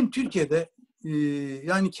 Ya bizim Türkiye'de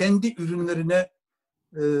yani kendi ürünlerine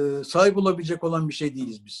sahip olabilecek olan bir şey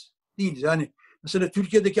değiliz biz. Değiliz. Yani mesela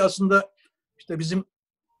Türkiye'deki aslında işte bizim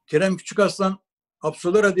Kerem Küçükaslan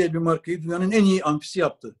Absolara diye bir markayı dünyanın en iyi amfisi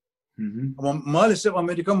yaptı. Ama maalesef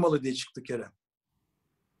Amerikan malı diye çıktı Kerem.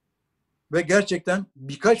 Ve gerçekten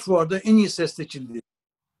birkaç fuarda en iyi ses seçildi.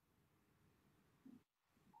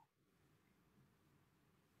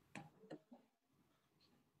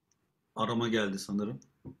 Arama geldi sanırım.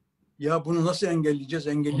 Ya bunu nasıl engelleyeceğiz?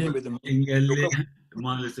 Engelleyemedim.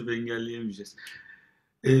 Maalesef engelleyemeyeceğiz.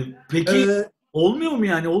 Peki olmuyor mu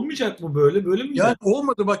yani? Olmayacak mı böyle? Böyle mi? Yani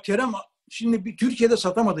olmadı bak Kerem şimdi bir Türkiye'de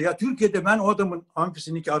satamadı. Ya Türkiye'de ben o adamın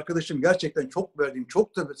amfisindeki arkadaşım gerçekten çok verdiğim,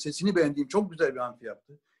 çok da sesini beğendiğim çok güzel bir amfi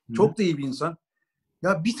yaptı. Çok da iyi bir insan.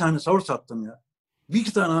 Ya bir tane savur sattım ya. Bir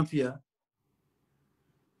iki tane amfi ya.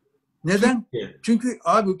 Neden? Türkiye. Çünkü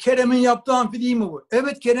abi Kerem'in yaptığı amfi değil mi bu?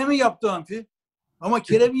 Evet, Kerem'in yaptığı amfi. Ama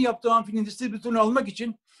Kerem'in yaptığı amfinin distribütörünü almak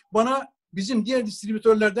için bana bizim diğer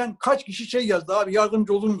distribütörlerden kaç kişi şey yazdı. Abi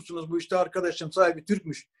yardımcı olur musunuz? Bu işte arkadaşım sahibi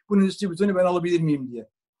Türkmüş. Bunun distribütörünü ben alabilir miyim diye.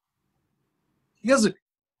 Yazık.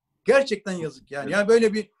 Gerçekten yazık yani. Yani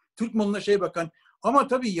böyle bir Türk malına şey bakan. Ama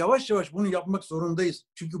tabii yavaş yavaş bunu yapmak zorundayız.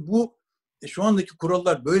 Çünkü bu şu andaki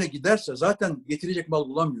kurallar böyle giderse zaten getirecek mal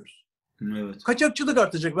bulamıyoruz. Evet. Kaçakçılık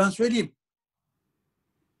artacak, ben söyleyeyim.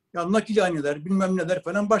 Ya nakilhaneler bilmem neler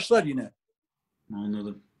falan başlar yine.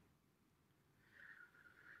 Anladım.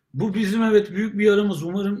 Bu bizim evet büyük bir yaramız.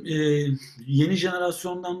 Umarım yeni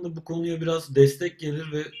jenerasyondan da bu konuya biraz destek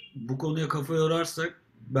gelir ve bu konuya kafa yorarsak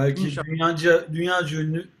belki İnşallah. dünyaca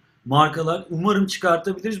ünlü markalar umarım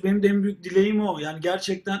çıkartabiliriz. Benim de en büyük dileğim o. Yani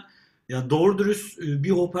gerçekten ya doğru dürüst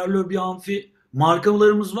bir hoparlör, bir amfi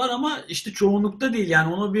markalarımız var ama işte çoğunlukta değil.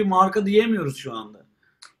 Yani ona bir marka diyemiyoruz şu anda.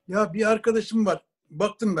 Ya bir arkadaşım var.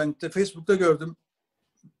 Baktım ben de Facebook'ta gördüm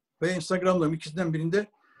ve Instagram'da ikisinden birinde.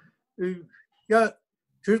 Ee, Ya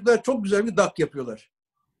çocuklar çok güzel bir DAC yapıyorlar.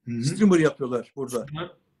 Hı-hı. Streamer yapıyorlar burada.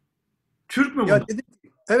 Türk mü Ya bunlar? dedim,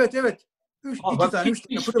 evet evet. İki Bak tane, üç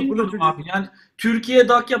tane hiç pırıl pırıl bilmiyordum çocuk. abi. Yani Türkiye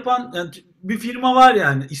DAK yapan yani bir firma var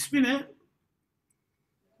yani. İsmi ne?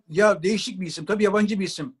 Ya değişik bir isim. Tabii yabancı bir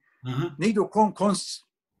isim. Hı-hı. Neydi o?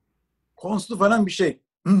 Konslu falan bir şey.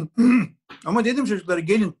 Ama dedim çocuklara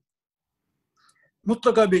gelin.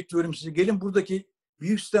 Mutlaka bekliyorum sizi. Gelin buradaki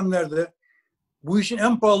büyük sistemlerde bu işin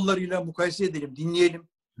en pahalılarıyla mukayese edelim, dinleyelim.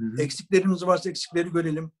 Hı-hı. Eksiklerimiz varsa eksikleri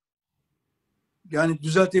görelim. Yani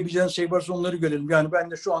düzeltebileceğiniz şey varsa onları görelim. Yani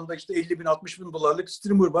ben de şu anda işte 50 bin, 60 bin dolarlık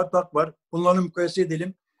streamer var, DAC var. Bunlarla mukayese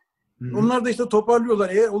edelim. Hı-hı. Onlar da işte toparlıyorlar.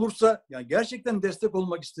 Eğer olursa yani gerçekten destek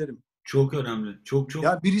olmak isterim. Çok önemli. Çok çok.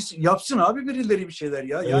 Ya birisi yapsın abi, birileri bir şeyler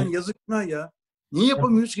ya. Evet. Yani yazık günah ya. Niye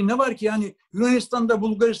yapamıyoruz ki? Ne var ki yani Yunanistan'da,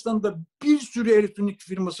 Bulgaristan'da bir sürü elektronik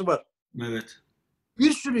firması var. Evet.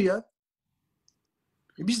 Bir sürü ya.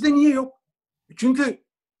 Bizde niye yok? Çünkü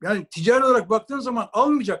yani ticari olarak baktığın zaman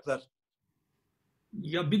almayacaklar.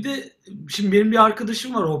 Ya bir de şimdi benim bir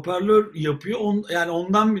arkadaşım var hoparlör yapıyor. Yani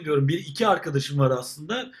ondan biliyorum. Bir iki arkadaşım var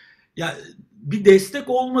aslında. Ya bir destek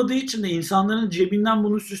olmadığı için de insanların cebinden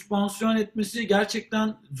bunu süspansiyon etmesi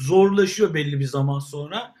gerçekten zorlaşıyor belli bir zaman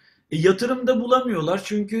sonra. Yatırım da bulamıyorlar.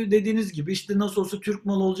 Çünkü dediğiniz gibi işte nasıl olsa Türk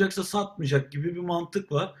malı olacaksa satmayacak gibi bir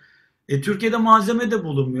mantık var. Türkiye'de malzeme de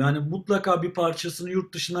bulunmuyor. Yani mutlaka bir parçasını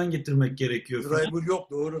yurt dışından getirmek gerekiyor filan. Driver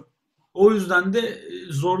yok, doğru. O yüzden de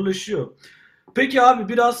zorlaşıyor. Peki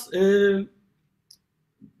abi biraz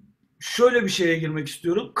şöyle bir şeye girmek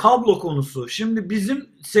istiyorum. Kablo konusu. Şimdi bizim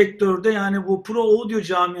sektörde yani bu pro audio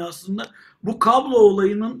camiasında bu kablo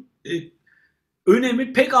olayının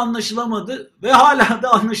önemi pek anlaşılamadı ve hala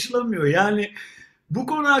da anlaşılamıyor. Yani bu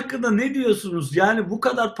konu hakkında ne diyorsunuz? Yani bu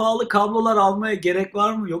kadar pahalı kablolar almaya gerek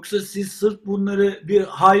var mı? Yoksa siz sırf bunları bir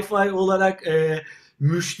hi-fi olarak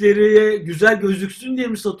müşteriye güzel gözüksün diye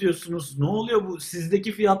mi satıyorsunuz? Ne oluyor bu?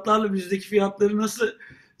 Sizdeki fiyatlarla bizdeki fiyatları nasıl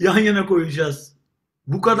yan yana koyacağız?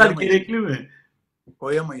 Bu kadar Koyamayız. gerekli mi?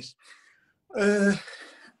 Koyamayız.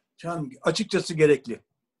 Canım, açıkçası gerekli.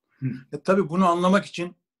 Tabii bunu anlamak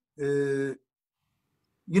için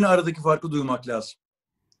yine aradaki farkı duymak lazım.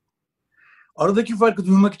 Aradaki farkı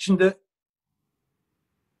duymak için de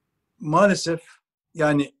maalesef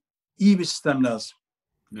yani iyi bir sistem lazım.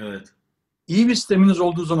 Evet. İyi bir sisteminiz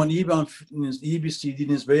olduğu zaman, iyi bir amfiniz, iyi bir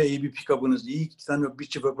CD'niz veya iyi bir pick-up'ınız, iyi iki tane bir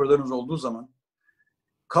çift hoparlörünüz olduğu zaman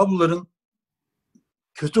kabloların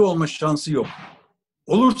kötü olma şansı yok.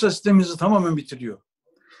 Olursa sisteminizi tamamen bitiriyor.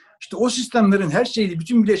 İşte o sistemlerin her şeyi,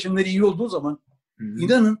 bütün bileşenleri iyi olduğu zaman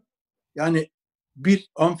inanın yani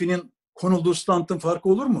bir amfinin konulduğu standın farkı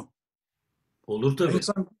olur mu? Olur tabii.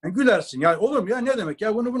 İnsan gülersin. Yani olur mu ya, ne demek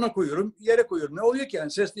ya, bunu buna koyuyorum, yere koyuyorum. Ne oluyor ki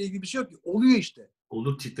yani, sesle ilgili bir şey yok ki. Oluyor işte.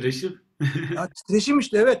 Olur titreşir. Ya titreşim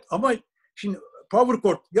işte, evet, ama şimdi power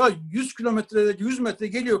cord ya 100 kilometre 100 metre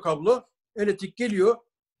geliyor kablo, elektrik geliyor.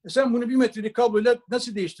 Sen bunu 1 metrelik kabloyla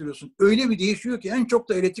nasıl değiştiriyorsun? Öyle bir değişiyor ki en çok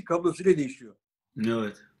da elektrik kablosuyla değişiyor.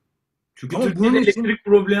 Evet. Çünkü Ama Türkiye'de bunun için elektrik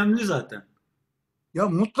problemli zaten. ya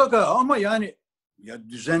mutlaka, ama yani ya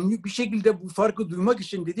düzenli bir şekilde bu farkı duymak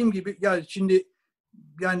için dediğim gibi ya şimdi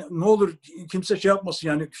yani ne olur kimse şey yapmasın,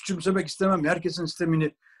 yani küçümsemek istemem herkesin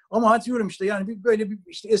sistemini, ama atıyorum işte yani böyle bir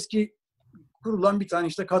işte eski kurulan bir tane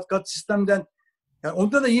işte kat sistemden, yani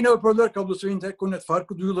onda da yine hoparlör kablosu ve interconnect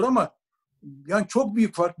farkı duyulur ama yani çok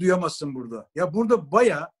büyük fark duyamazsın burada. Ya burada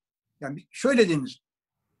bayağı yani şöyle denir.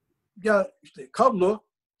 Ya işte kablo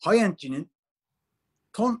high-end'cinin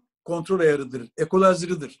ton kontrol ayarıdır,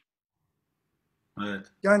 equalizer'ıdır. Evet.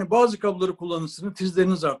 Yani bazı kabloları kullanırsınız,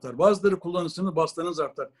 tizleriniz artar. Bazıları kullanırsınız, baslarınız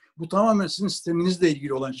artar. Bu tamamen sizin sisteminizle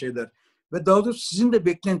ilgili olan şeyler. Ve daha doğrusu sizin de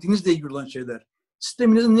beklentinizle ilgili olan şeyler.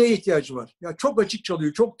 Sisteminizin neye ihtiyacı var? Ya çok açık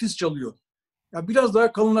çalıyor, çok tiz çalıyor. Ya biraz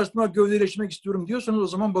daha kalınlaştırmak, gövdeleşmek istiyorum diyorsanız o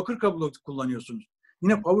zaman bakır kablo kullanıyorsunuz.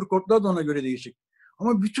 Yine power chord'lar da ona göre değişik.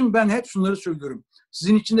 Ama ben hep şunları söylüyorum.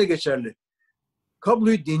 Sizin için de geçerli.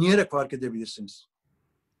 Kabloyu deneyerek fark edebilirsiniz.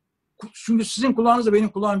 Çünkü sizin kulağınızla benim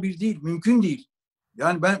kulağım bir değil. Mümkün değil.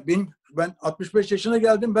 Yani ben 65 yaşına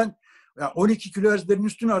geldim. Ben 12 kilohertzlerin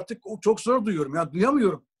üstünü artık çok zor duyuyorum. Ya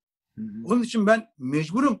duyamıyorum. Hı hı. Onun için ben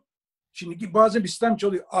mecburum. Şimdi bazen bir sistem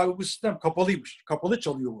çalıyor. Abi bu sistem kapalıymış. Kapalı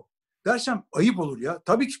çalıyor bu. Dersem ayıp olur ya.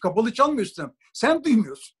 Tabii ki kapalı çalmıyor sistem. Sen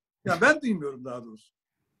duymuyorsun. Ya ben duymuyorum daha doğrusu.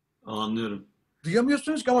 Anlıyorum.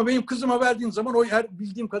 Duyamıyorsunuz ki ama benim kızıma verdiğin zaman o her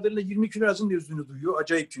bildiğim kadarıyla 20 kilohertz'in de üstünü duyuyor.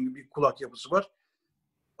 Acayip çünkü bir kulak yapısı var.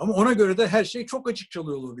 Ama ona göre de her şey çok açık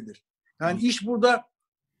çalıyor olabilir. Yani iş burada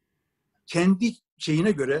kendi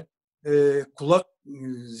şeyine göre, kulak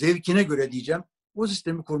zevkine göre diyeceğim, o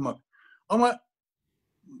sistemi kurmak. Ama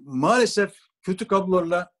maalesef kötü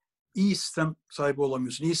kablolarla iyi sistem sahibi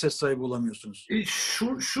olamıyorsun, iyi ses sahibi olamıyorsunuz.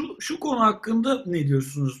 Şu konu hakkında ne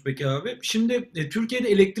diyorsunuz peki abi? Şimdi Türkiye'de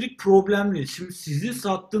elektrik problemli. Şimdi sizin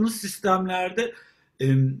sattığınız sistemlerde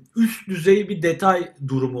üst düzey bir detay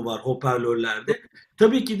durumu var hoparlörlerde.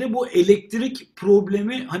 Tabii ki de bu elektrik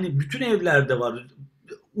problemi hani bütün evlerde var.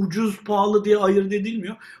 Ucuz, pahalı diye ayırt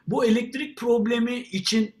edilmiyor. Bu elektrik problemi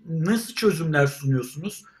için nasıl çözümler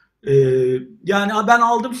sunuyorsunuz? Yani ben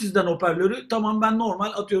aldım sizden hoparlörü. Tamam ben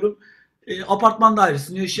normal atıyorum apartman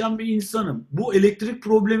dairesinde yaşayan bir insanım. Bu elektrik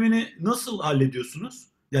problemini nasıl hallediyorsunuz?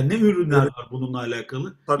 Yani ne ürünler var bununla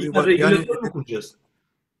alakalı? Tabii İlla var. Yani regülatör mü kuracağız?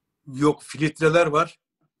 yok, filtreler var.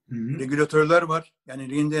 Hı-hı. Regülatörler var.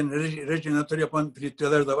 Yani yeniden rejeneratör yapan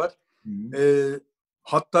filtreler de var.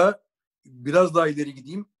 Hatta biraz daha ileri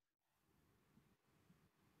gideyim.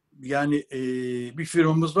 Yani bir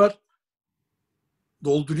firmamız var.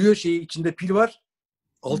 Dolduruyor şeyi, içinde pil var.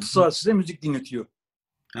 6 saat size müzik dinletiyor.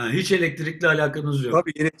 Ha, hiç elektrikle alakanız yok.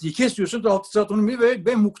 Tabii elektriği kesiyorsun da 6 saat onu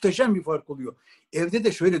ve muhteşem bir fark oluyor. Evde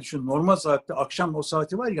de şöyle düşün. Normal saatte akşam o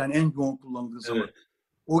saati var yani en yoğun kullandığı zaman. Evet.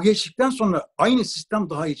 O geçtikten sonra aynı sistem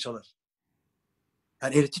daha iyi çalar.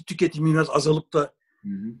 Yani elektrik tüketimi biraz azalıp da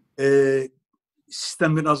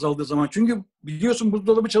sistemlerin azaldığı zaman. Çünkü biliyorsun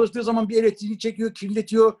buzdolabı çalıştığı zaman bir elektriği çekiyor,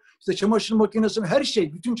 kirletiyor. İşte çamaşır makinesi, her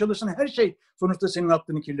şey, bütün çalışan her şey sonuçta senin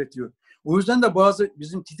hattını kirletiyor. O yüzden de bazı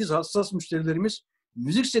bizim titiz, hassas müşterilerimiz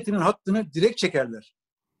müzik setinin hattını direkt çekerler.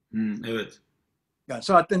 Evet. Yani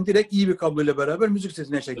saatten direkt iyi bir kabloyla beraber müzik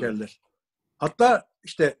setine çekerler. Hatta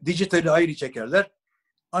işte dijitali ayrı çekerler,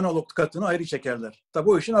 analog katını ayrı çekerler. Tabii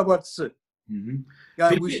o işin abartısı. Yani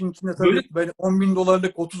peki, bu işin içinde tabii böyle 10 bin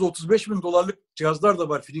dolarlık, 30-35 bin dolarlık cihazlar da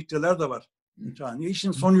var, filtreler de var. Yani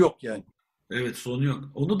işin sonu yok yani. Evet, sonu yok.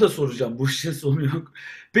 Onu da soracağım. Bu işin sonu yok.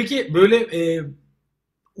 Peki böyle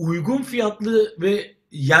uygun fiyatlı ve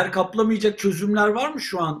yer kaplamayacak çözümler var mı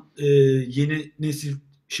şu an yeni nesil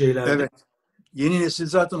şeylerde? Evet. Yeni nesil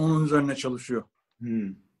zaten onun üzerine çalışıyor.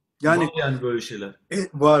 Yani var yani böyle şeyler.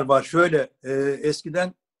 Var. Şöyle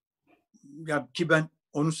eskiden ya ki ben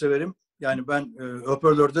onu severim. Yani ben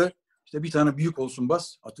hoparlörde işte bir tane büyük olsun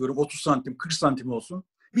bas. Atıyorum 30 santim, 40 santim olsun.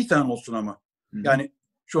 Bir tane olsun ama. Yani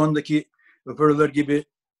şu andaki hoparlörler gibi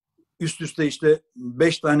üst üste işte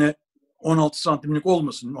 5 tane 16 santimlik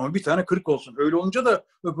olmasın ama bir tane 40 olsun. Öyle olunca da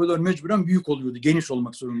hoparlör mecburen büyük oluyordu. Geniş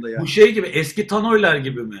olmak zorunda yani. Bu şey gibi eski Tannoy'lar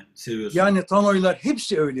gibi mi seviyorsun? Yani Tannoy'lar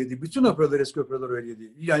hepsi öyleydi. Bütün hoparlörler, eski hoparlörler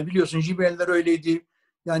öyleydi. Yani biliyorsun JBL'ler öyleydi.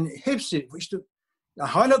 Yani hepsi işte ya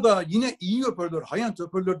hala da yine iyi hoparlör, high-end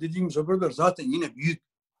hoparlör dediğimiz hoparlör zaten yine büyük.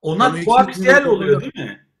 Onlar yani koaksiyel oluyor değil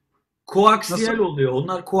mi? Koaksiyel oluyor.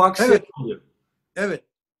 Onlar koaksiyel evet. oluyor. Evet.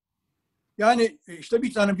 Yani işte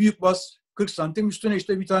bir tane büyük bas 40 santim, üstüne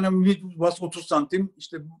işte bir tane mid bas 30 santim,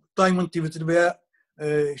 işte Diamond Twitter veya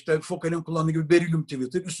işte Focal'in kullandığı gibi Beryllium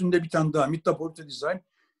Twitter, üstünde bir tane daha Mid-Porta Design.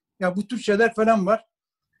 Ya bu tür şeyler falan var.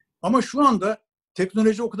 Ama şu anda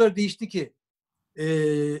teknoloji o kadar değişti ki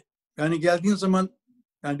yani geldiğin zaman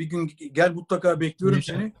yani bir gün gel mutlaka bekliyorum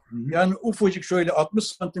seni. Yani ufacık şöyle 60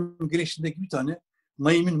 santim genişliğindeki bir tane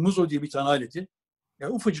Naim'in Muzo diye bir tane aleti.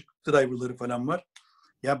 Yani ufacık driverları falan var.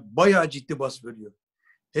 Ya bayağı ciddi bas veriyor.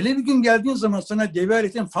 Hele bir gün geldiğin zaman sana devi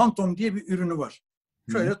aletin Phantom diye bir ürünü var.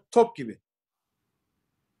 Şöyle top gibi.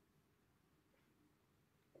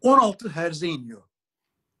 16 Hz'e iniyor.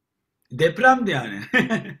 Depremdi yani.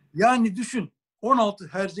 Yani düşün 16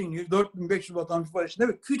 Hz'e iniyor. 4500 watt amplifier içinde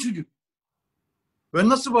ve küçücük. Ve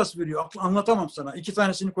nasıl bas veriyor? Anlatamam sana. 2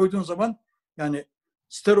 tanesini koyduğun zaman yani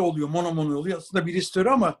stereo oluyor, mono oluyor. Aslında biri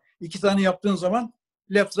stereo ama 2 tane yaptığın zaman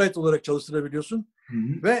left right olarak çalıştırabiliyorsun. Hı.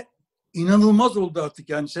 Ve inanılmaz oldu artık,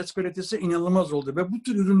 yani ses kalitesi inanılmaz oldu. Ve bu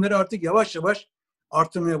tür ürünleri artık yavaş yavaş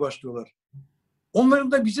artırmaya başlıyorlar.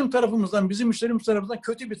 Onların da bizim tarafımızdan, bizim müşterimiz tarafından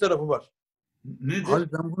kötü bir tarafı var. Nedir?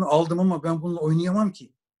 Abi ben bunu aldım ama ben bununla oynayamam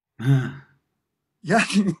ki. Ha.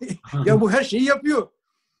 Yani ya bu her şeyi yapıyor.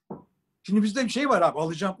 Şimdi bizde bir şey var abi,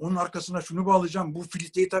 alacağım, onun arkasına şunu bağlayacağım, bu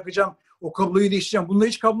filtreyi takacağım, o kabloyu değiştireceğim. Bunda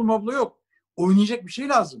hiç kablo mablo yok. Oynayacak bir şey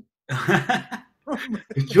lazım.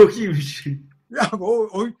 Çok iyiymiş. Ya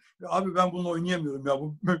abi ben bunu oynayamıyorum ya.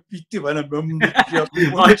 Bu bitti bana. Ben bunu şey yaptım.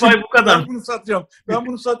 Hi-Fi bu kadar. Ben bunu satacağım. Ben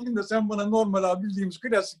bunu satayım da sen bana normal abi bildiğimiz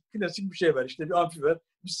klasik bir şey ver. İşte bir amfi ver,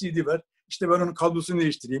 bir CD ver. İşte ben onun kablosunu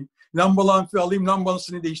değiştireyim. Lambalı amfi alayım,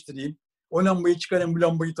 lambasını değiştireyim. O lambayı çıkarayım, bu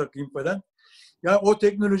lambayı takayım falan. Ya o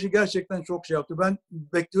teknoloji gerçekten çok şey yaptı. Ben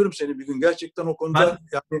bekliyorum seni bir gün. Gerçekten o konuda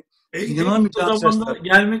yani inanamayacağım sesler.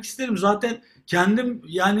 Gelmek isterim. Zaten kendim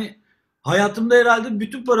yani hayatımda herhalde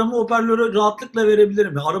bütün paramı hoparlöre rahatlıkla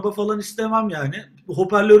verebilirim. Araba falan istemem yani.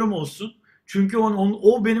 Hoparlörüm olsun. Çünkü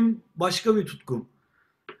o benim başka bir tutkum.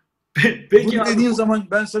 Peki bunu abi, dediğin zaman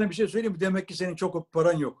ben sana bir şey söyleyeyim mi? Demek ki senin çok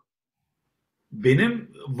paran yok.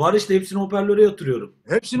 benim var işte, hepsini hoparlöre yatırıyorum.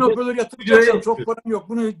 Hepsini hoparlöre yatıracaksan çok paran yok.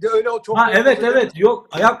 Bunu öyle çok. Evet yok.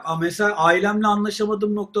 Mesela ailemle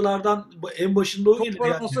anlaşamadığım noktalardan en başında o gelir çok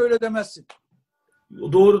paran yani. olsa öyle demezsin.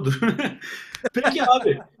 Doğrudur. Peki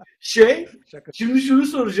abi şimdi şunu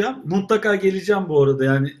soracağım. Mutlaka geleceğim bu arada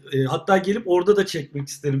yani. Hatta gelip orada da çekmek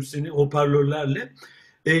isterim seni hoparlörlerle.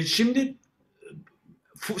 Şimdi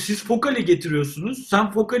siz Focal'i getiriyorsunuz.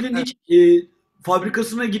 Sen Focal'in Evet. hiç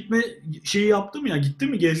fabrikasına gitme şeyi yaptın mı ya? Gittin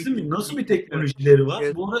mi? Gezdin mi? Nasıl bir teknolojileri var?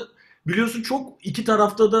 Evet. Bu arada biliyorsun çok iki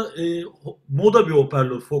tarafta da moda bir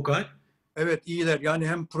hoparlör Focal. Evet, iyiler. Yani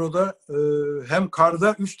hem Pro'da hem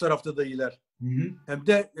Car'da üst tarafta da iyiler. Hı-hı. Hem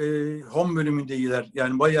de home bölümünde iyiler.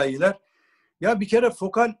 Yani bayağı iyiler. Ya bir kere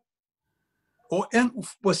Focal o en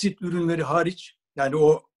basit ürünleri hariç, yani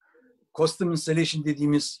o custom installation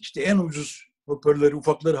dediğimiz işte en ucuz hoparlörleri,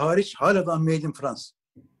 ufakları hariç hala da made in France.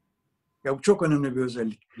 Ya bu çok önemli bir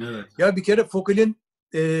özellik. Evet. Ya bir kere Focal'in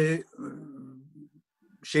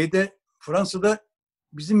Fransa'da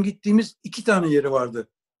bizim gittiğimiz 2 tane yeri vardı.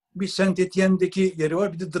 Bir Saint-Étienne'deki yeri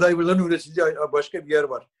var, bir de driverların üretildiği başka bir yer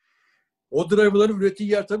var. O driverların ürettiği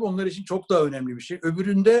yer tabii onlar için çok daha önemli bir şey.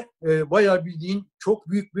 Öbüründe bayağı bildiğin çok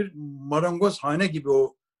büyük bir marangozhane gibi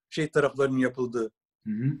o taraflarının yapıldığı.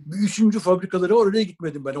 Hı-hı. Bir 3. fabrikaları var, oraya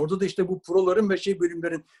gitmedim ben. Orada da işte bu proların ve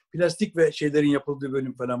bölümlerin, plastik ve şeylerin yapıldığı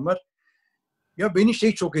bölüm falan var. Ya beni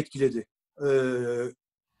çok etkiledi.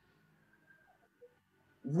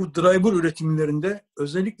 Bu driver üretimlerinde,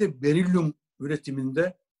 özellikle berilyum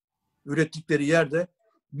üretiminde, ürettikleri yerde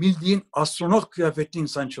bildiğin astronot kıyafetli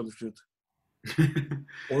insan çalışıyordu.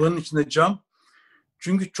 Oranın içinde cam.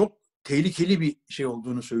 Çünkü çok tehlikeli bir şey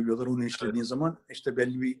olduğunu söylüyorlar onu işlediğin zaman. İşte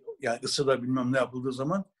belli bir yani ısıda bilmem ne yapıldığı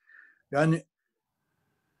zaman. Yani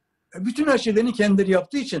bütün her şeylerini kendileri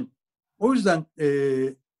yaptığı için o yüzden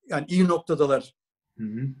yani iyi noktadalar.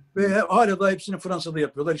 Hı-hı. Ve hala da hepsini Fransa'da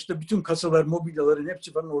yapıyorlar. İşte bütün kasalar, mobilyaların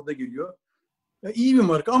hepsi falan orada geliyor. İyi bir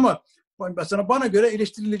marka ama mesela bana göre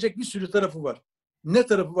eleştirilecek bir sürü tarafı var. Ne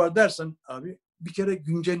tarafı var dersen abi, bir kere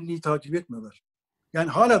güncelliği takip etmiyorlar. Yani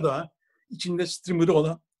hala da içinde streamer'ı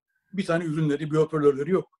olan bir tane ürünleri, bir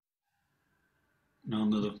hoparlörleri yok.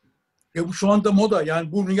 Anladım. Bu şu anda moda.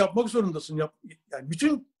 Yani bunu yapmak zorundasın. Yani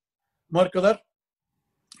bütün markalar,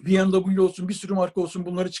 BMW olsun, bir sürü marka olsun,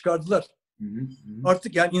 bunları çıkardılar. Hı-hı.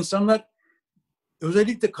 Artık yani insanlar,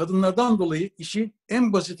 özellikle kadınlardan dolayı işi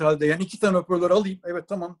en basit halde, yani 2 tane hoparlör alayım. Evet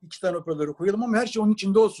tamam, 2 tane hoparlörü koyalım ama her şey onun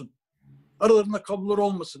içinde olsun. Aralarında kablolar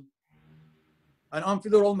olmasın. Yani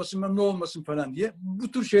amfiler olmasın, ne olmasın falan diye.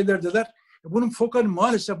 Bu tür şeylerdeler. Bunun Focal'i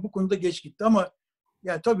maalesef bu konuda geç gitti ama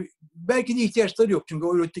yani tabii belki de ihtiyaçları yok. Çünkü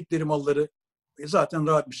o ürettikleri malları zaten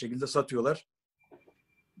rahat bir şekilde satıyorlar.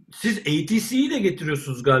 Siz ATC'yi de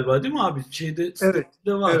getiriyorsunuz galiba değil mi abi? Evet,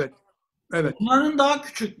 var. evet. Bunların daha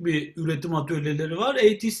küçük bir üretim atölyeleri var.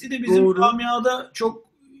 ATC de bizim Doğru. camiada çok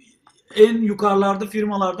en yukarılarda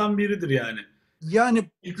firmalardan biridir yani.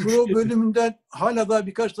 Yani İlk Pro üçte. bölümünden hala daha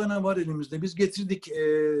birkaç tane var elimizde. Biz getirdik,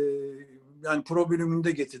 yani Pro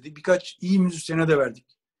bölümünde getirdik. Birkaç iyi müzisyene de verdik.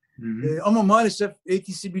 Ama maalesef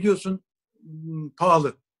ATC biliyorsun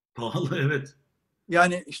pahalı. Pahalı evet.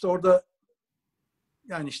 Yani işte orada,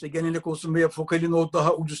 yani işte Genelek olsun veya Focal'in o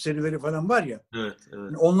daha ucuz serileri falan var ya. Evet.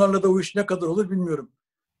 Yani onlarla da o iş ne kadar olur bilmiyorum.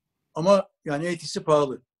 Ama yani ATC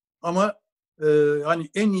pahalı. Ama hani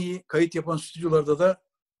en iyi kayıt yapan stüdyolarda da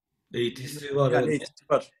ATC var yani evet. ATC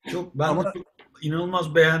var. Ben de Ama çok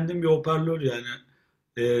inanılmaz beğendiğim bir hoparlör yani.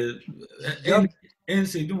 Ee, Ya, en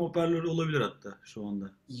sevdiğim hoparlör olabilir hatta şu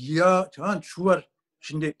anda. ya Çağan şu var.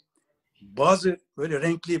 Şimdi bazı böyle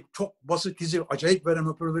renkli, çok basit tizi acayip veren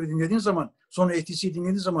hoparlörleri dinlediğin zaman, sonra ATC'yi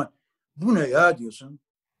dinlediğin zaman bu ne ya diyorsun.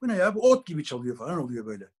 Bu ne ya? Bu ot gibi çalıyor falan oluyor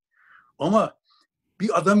böyle. Ama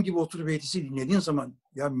bir adam gibi oturup ATC dinlediğin zaman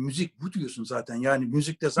ya müzik bu diyorsun zaten. Yani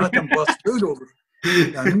müzikte zaten bas böyle olur.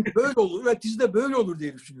 Yani böyle olur ve tizde böyle olur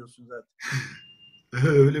diye düşünüyorsun zaten.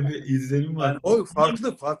 Öyle bir izlenim var. Yani o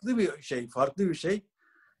farklı bir şey.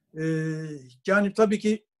 Yani tabii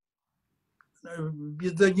ki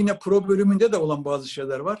bizde yine pro bölümünde de olan bazı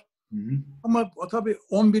şeyler var. Hı hı. Ama tabii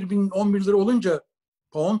 11 lira olunca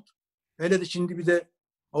pound, hele de şimdi bir de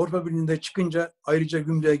Avrupa Birliği'nde çıkınca ayrıca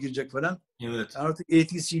gümrüğe girecek falan. Evet. Yani artık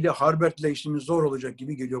ATC ile Harbert'le işimiz zor olacak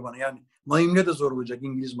gibi geliyor bana. Yani Naim'le de zor olacak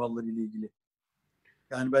İngiliz malları ile ilgili.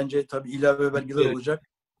 Yani bence tabii ilave belgeler Evet. olacak.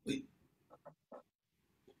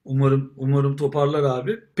 Umarım toparlar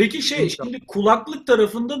abi. Peki İnşallah. şimdi kulaklık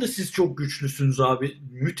tarafında da siz çok güçlüsünüz abi.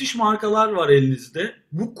 Müthiş markalar var elinizde.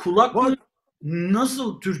 Bu Var, kulaklık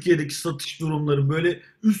nasıl Türkiye'deki satış durumları? Böyle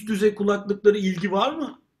üst düzey kulaklıklara ilgi var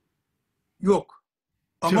mı? yok.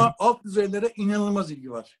 Tüh. Ama alt düzeylere inanılmaz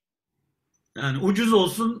ilgi var. Yani ucuz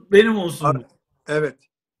olsun, benim olsun. Evet.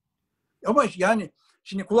 Ama yani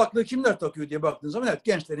şimdi kulaklığı kimler takıyor diye baktığın zaman evet,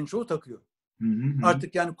 gençlerin çoğu takıyor. Hı hı.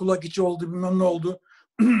 Artık yani kulak içi oldu, bilmem ne oldu.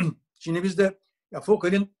 Şimdi bizde ya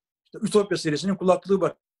Focal'in işte Ütopya serisinin kulaklığı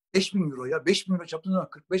var. 5.000 euro ya. 5.000 euro çaptığında zaman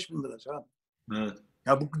 45.000 lira. Canım. Evet.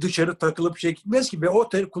 Ya bu dışarı takılıp şey gitmez ki. Ve o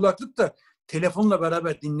kulaklık da telefonla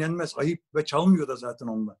beraber dinlenmez. Ayıp ve çalmıyor da zaten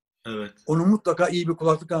onunla. Evet. Onun mutlaka iyi bir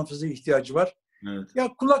kulaklık amfisine ihtiyacı var. Evet.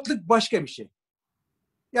 Ya kulaklık başka bir şey.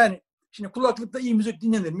 Yani şimdi kulaklıkta iyi müzik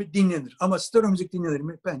dinlenir mi? Dinlenir. Ama stereo müzik dinlenir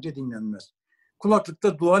mi? Bence dinlenmez.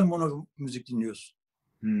 Kulaklıkta dual mono müzik dinliyorsun.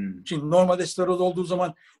 Şimdi normalde stereoda olduğu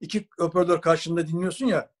zaman iki hoparlör karşında dinliyorsun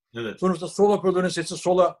ya. Evet. Sonuçta sol hoparlörün sesi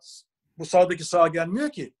sola, bu sağdaki sağa gelmiyor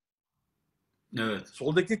ki. Evet.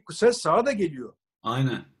 Soldaki ses sağa da geliyor.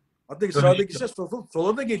 Aynen. Hatta sağdaki ses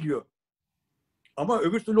sola da geliyor. Ama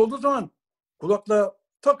öbür türlü olduğu zaman kulakla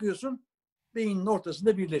takıyorsun, beynin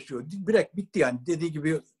ortasında birleşiyor. Direkt bitti yani. Dediği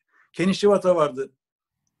gibi Kenny Shibata vardı.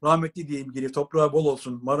 Rahmetli diye ilgili, toprağı bol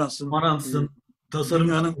olsun. Marans'ın tasarımcısı.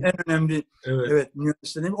 Dünyanın en önemli Evet.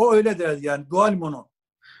 mühendisleri. O öyle derdi yani. Dual mono.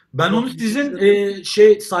 Ben onu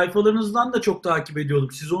sizin sayfalarınızdan da çok takip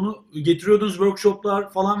ediyordum. Siz onu getiriyordunuz,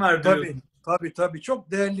 workshoplar falan verdiriyordunuz. Tabii.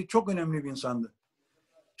 Çok değerli, çok önemli bir insandı.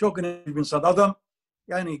 Çok önemli bir insandı. Adam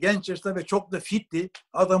yani genç yaşta ve çok da fitti.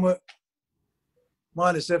 Adamı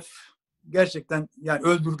maalesef gerçekten yani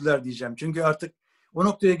öldürdüler diyeceğim. Çünkü artık o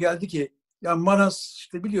noktaya geldi ki ya Maras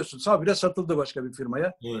işte biliyorsun Sabire satıldı başka bir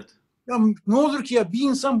firmaya. Evet. Ya ne olur ki ya bir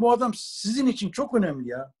insan, bu adam sizin için çok önemli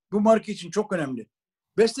ya. Bu marka için çok önemli.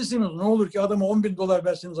 Bestesiniz, ne olur ki adama 10.000 dolar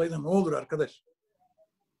verseniz ayda, ne olur arkadaş.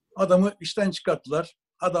 Adamı işten çıkarttılar.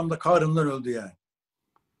 Adam da kahrından öldü yani.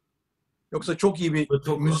 Yoksa çok iyi bir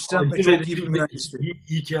Çok müzisyen ve acı çok iyi verici bir bir mühendisti.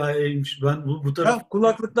 hikayeymiş. Ben bu taraf. Ya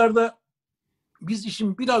kulaklıklarda biz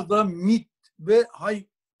işin biraz daha mid ve high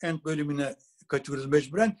end bölümüne kaçıyoruz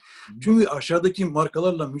mecburen. Çünkü aşağıdaki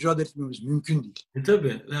markalarla mücadele etmemiz mümkün değil.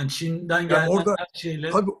 Tabii. Yani Çin'den Yani gelen orada her şeyle.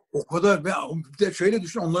 tabii o kadar, ve bir de şöyle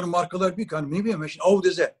düşün, onların markalar büyük. Hani ne bileyim, şimdi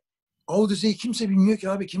Audize. Audize'yi kimse bilmiyor ki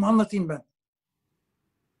abi. Kime anlatayım ben?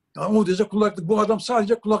 Ya Audize kulaklık. Bu adam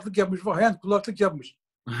sadece kulaklık yapmış. High-end kulaklık yapmış.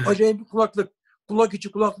 Acayip bir kulaklık. Kulak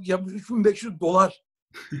içi kulaklık yapmış. 3.500 dolar.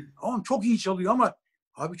 Ama çok iyi çalıyor ama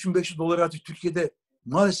abi 3.500 dolar artık Türkiye'de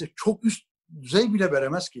maalesef çok üst düzey bile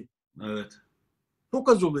veremez ki. Evet. Çok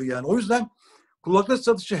az oluyor yani. O yüzden kulaklık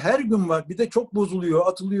satışı her gün var. Bir de çok bozuluyor,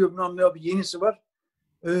 atılıyor, bilmem ne abi, yenisi var.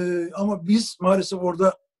 Ama biz maalesef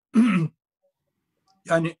orada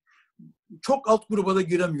yani çok alt gruba da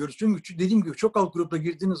giremiyoruz. Çünkü dediğim gibi çok alt grupta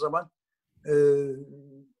girdiğiniz zaman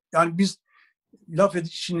yani biz laf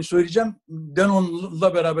edişini söyleyeceğim.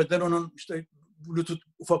 Denon'la beraber, Denon'un işte Bluetooth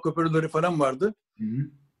ufak hoparlörleri falan vardı. Hı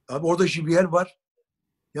hı. Abi orada JBL var.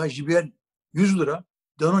 Ya JBL 100 lira.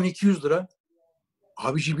 Denon 200 lira.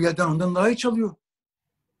 Abi JBL Denon'dan daha iyi çalıyor.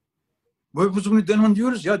 Böyle biz bunu Denon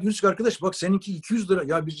diyoruz. Ya diyoruz ki arkadaş bak seninki 200 lira.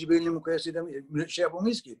 Ya biz JBL'le mukayese edemeyiz. Şey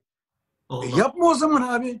yapamayız ki. Allah. Yapma o zaman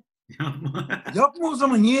abi. Yapma. Yapma o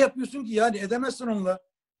zaman. Niye yapıyorsun ki? Yani edemezsen onunla.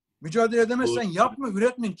 Mücadele edemezsen Doğru. yapma,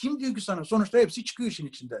 üretmeyin. Kim diyor ki sana? Sonuçta hepsi çıkıyor işin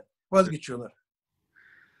içinde. Vazgeçiyorlar.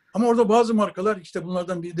 Ama orada bazı markalar, işte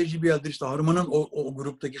bunlardan biri de JBL'dir. İşte Harman'ın o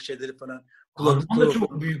gruptaki şeyleri falan. Harman da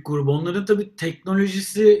çok büyük grup. Onların tabii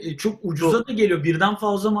teknolojisi çok ucuza da geliyor. Birden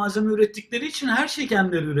fazla malzeme ürettikleri için her şeyi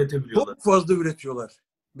kendileri üretebiliyorlar. Çok fazla üretiyorlar.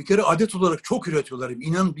 Bir kere adet olarak çok üretiyorlar.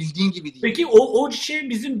 İnan bildiğin gibi değil. Peki o şey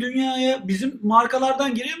bizim dünyaya, bizim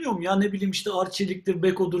markalardan giremiyor mu? Ya ne bileyim işte Arçelik'tir,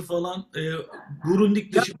 Beko'dur falan,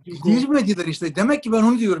 Grundig'dir. Ya, girmediler işte. Demek ki ben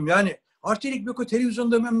onu diyorum yani. Arçelik, Beko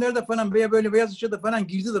televizyon dönemlerde falan veya böyle beyaz ışıkta falan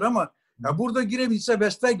girdiler ama ya burada girebilse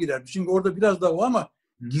Vestel girer. Çünkü orada biraz daha o ama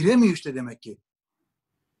giremiyor işte demek ki.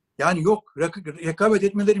 Yani yok. Rekabet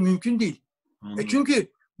etmeleri mümkün değil.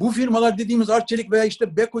 Çünkü bu firmalar dediğimiz Arçelik veya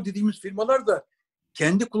işte Beko dediğimiz firmalar da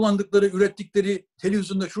kendi kullandıkları, ürettikleri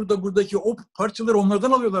televizyonda şurada buradaki o parçaları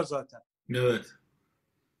onlardan alıyorlar zaten. Evet.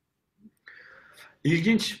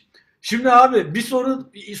 İlginç. Şimdi abi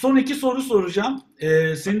son iki soru soracağım.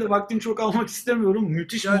 Senin de vaktini çok almak istemiyorum.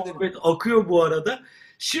 Müthiş muhabbet akıyor bu arada.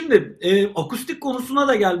 Şimdi akustik konusuna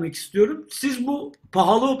da gelmek istiyorum. Siz bu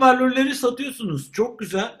pahalı hoparlörleri satıyorsunuz. Çok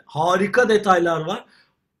güzel. Harika detaylar var.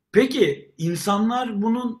 Peki insanlar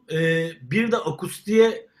bunun bir de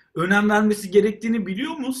akustiğe önem vermesi gerektiğini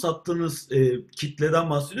biliyor mu? Sattığınız kitleden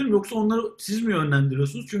bahsediyorum. Yoksa onları siz mi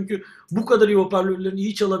yönlendiriyorsunuz? Çünkü bu kadar iyi hoparlörlerin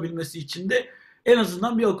iyi çalabilmesi için de en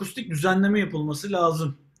azından bir akustik düzenleme yapılması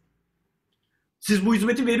lazım. Siz bu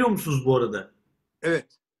hizmeti veriyor musunuz bu arada? Evet.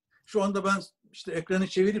 Şu anda ben işte ekranı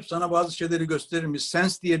çevirip sana bazı şeyleri gösteririm.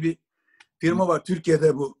 Sense diye bir firma var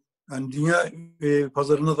Türkiye'de bu. Yani dünya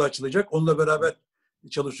pazarına da açılacak. Onunla beraber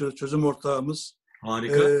çalışıyoruz. Çözüm ortağımız.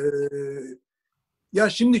 Harika. Ya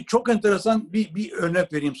şimdi çok enteresan bir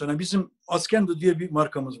örnek vereyim sana. Bizim Hakkında diye bir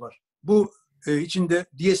markamız var. Bu içinde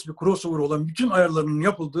DSP crossover olan bütün ayarlarının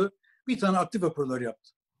yapıldığı bir tane aktif hoparlör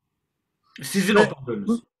yaptı. Sizin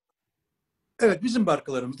hoparlörünüz. Evet, bizim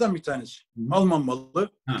markalarımızdan bir tanesi. Alman malı.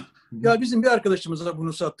 Ya bizim bir arkadaşımıza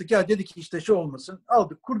bunu sattık. Ya dedik ki işte şu olmasın.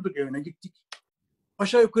 Aldık, kurduk, evine gittik.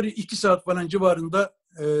 Aşağı yukarı 2 saat falan civarında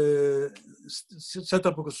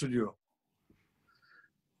setup'ı sürüyor.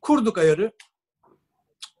 Kurduk ayarı.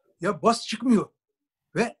 Ya bas çıkmıyor.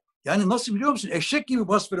 Ve yani nasıl biliyor musun? Eşek gibi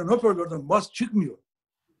bas veren hoparlörden bas çıkmıyor.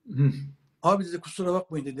 Abi dedi kusura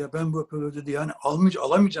bakmayın dedi ya ben bu hoparlörü dedi yani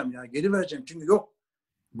alamayacağım ya geri vereceğim çünkü yok.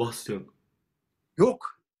 Bas yok.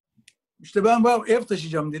 Yok. İşte ben ev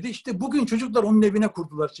taşıyacağım dedi. İşte bugün çocuklar onun evine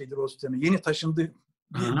kurdular şeyleri o sistemi. Yeni taşındı.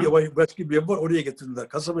 Başka bir ev var oraya getirdiler.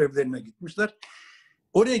 Kasaba evlerine gitmişler.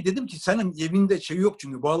 Oraya dedim ki senin evinde şey yok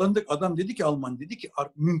çünkü bağlandık. Adam dedi ki Alman dedi ki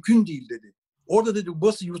mümkün değil dedi. Orada dedi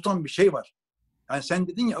bası yutan bir şey var. Yani sen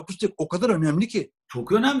dedin ya akustik o kadar önemli ki.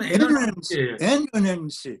 Çok önemli. En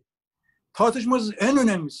önemlisi. Tartışmasız en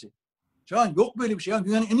önemlisi. Çağan yok böyle bir şey. Yani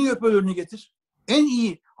dünyanın en iyi hoparlörünü getir. En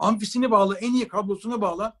iyi amfisini bağla, en iyi kablosunu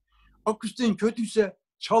bağla. Akustiğin kötüyse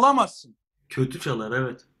çalamazsın. Kötü çalar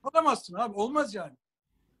evet. Çalamazsın abi olmaz yani.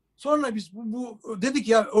 Sonra biz dedik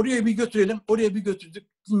ya oraya bir götürelim. Oraya bir götürdük.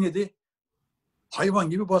 Dinledi. Hayvan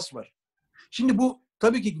gibi bas var. Şimdi bu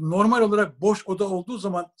tabii ki normal olarak boş oda olduğu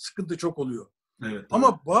zaman sıkıntı çok oluyor. Evet.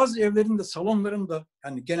 Ama bazı evlerin de salonlarında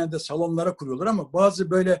yani genelde salonlara kuruyorlar ama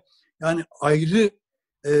bazı böyle yani ayrı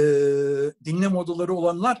dinleme odaları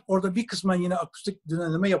olanlar orada bir kısmen yine akustik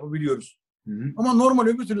düzenleme yapabiliyoruz. Ama normal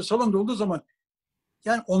öbür türlü salonda olduğu zaman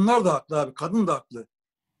yani onlar da haklı abi. Kadın da haklı.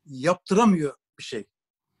 Yaptıramıyor bir şey.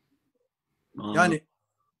 Anladım. Yani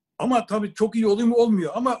ama tabii çok iyi oluyor mu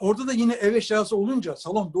olmuyor. Ama orada da yine ev eşyası olunca,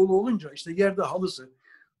 salon dolu olunca işte yerde halısı,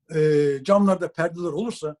 camlarda perdeler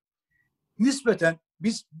olursa nispeten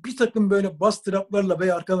biz bir takım böyle bas traplarla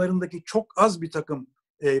veya arkalarındaki çok az bir takım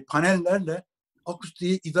panellerle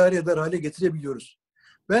akustiği idare eder hale getirebiliyoruz.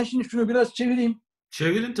 Ben şimdi şunu biraz çevireyim.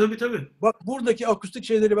 Çevirin tabii. Bak buradaki akustik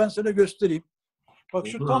şeyleri ben sana göstereyim. Bak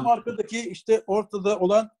şu tam arkadaki işte ortada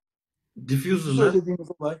olan diffuser'lar söylediğimiz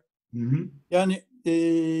olay. Yani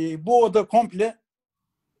bu oda komple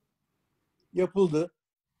yapıldı.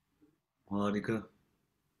 Harika.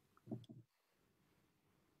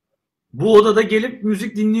 Bu odada gelip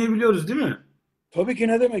müzik dinleyebiliyoruz değil mi? Tabii ki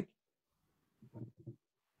ne demek?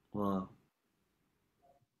 Wow.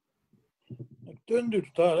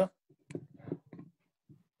 Döndür Tara.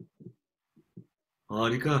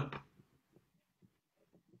 Harika.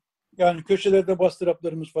 Yani köşelerde bas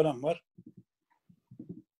traplarımız falan var.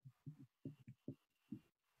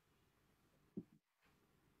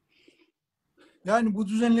 Yani bu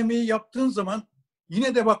düzenlemeyi yaptığın zaman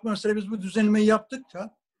yine de bak mesela biz bu düzenlemeyi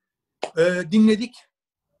yaptıkça dinledik.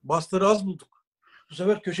 Basları az bulduk. Bu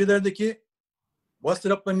sefer köşelerdeki bas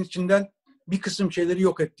trapların içinden bir kısım şeyleri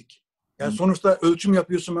yok ettik. Yani sonuçta ölçüm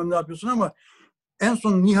yapıyorsun, ne yapıyorsun ama en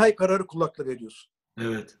son nihai kararı kulakla veriyorsun.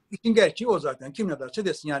 Evet. İşin gerçeği o zaten. Kim ne derse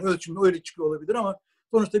desin. Yani ölçüm öyle çıkıyor olabilir ama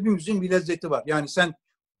sonuçta bir müziğin bir lezzeti var. Yani sen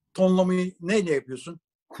tonlamayı neyle yapıyorsun?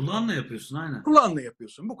 Kulağınla yapıyorsun aynen. Kulağınla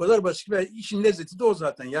yapıyorsun. Bu kadar basit ve işin lezzeti de o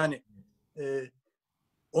zaten. Yani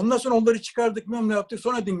ondan sonra onları çıkardık, ne yaptık,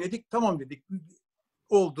 sonra dinledik, tamam dedik.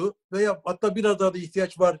 oldu veya hatta biraz daha da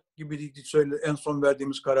ihtiyaç var gibi söyle en son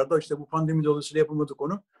verdiğimiz kararda. İşte bu pandemi dolayısıyla yapamadık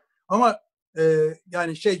onu. Ama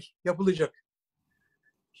yani yapılacak.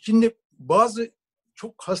 Şimdi bazı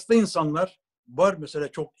çok hasta insanlar var,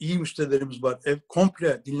 mesela çok iyi müşterilerimiz var. Ev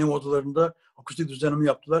komple dinleme odalarında akustik düzenleme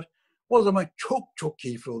yaptılar. O zaman çok çok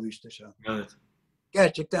keyifli oluyor işte şu an. Evet.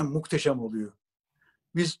 Gerçekten muhteşem oluyor.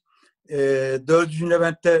 Biz 4.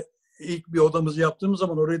 Levent'te ilk bir odamızı yaptığımız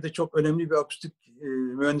zaman orayı da çok önemli bir akustik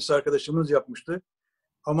mühendis arkadaşımız yapmıştı.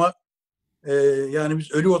 Ama yani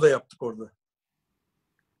biz ölü oda yaptık orada.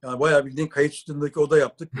 Yani bayağı bildiğin kayıt üstündeki oda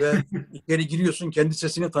yaptık ve içeri giriyorsun, kendi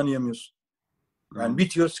sesini tanıyamıyorsun. Yani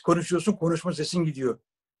bitiyor, konuşuyorsun, konuşma sesin gidiyor.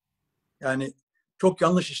 Yani çok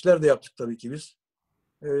yanlış işler de yaptık tabii ki biz.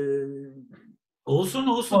 Olsun.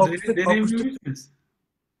 Akustik, Deneyimlemişsiniz.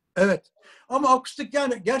 evet. Ama akustik,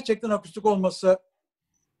 yani gerçekten akustik olmazsa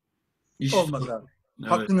olmaz abi.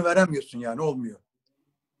 Evet. Hakkını veremiyorsun, yani olmuyor.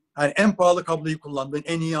 Yani en pahalı kabloyu kullandın,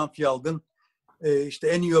 en iyi amfi aldın, işte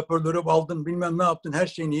en iyi hoparlörü aldın, bilmem ne yaptın, her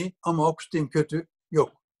şeyin iyi ama akustiğin kötü,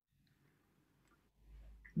 yok.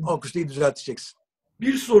 Akustiği düzelteceksin.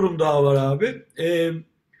 Bir sorum daha var abi.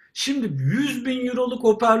 Şimdi 100 bin euroluk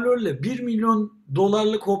hoparlörle 1 milyon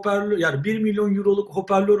dolarlık hoparlör, yani 1 milyon euroluk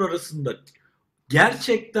hoparlör arasında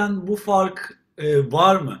gerçekten bu fark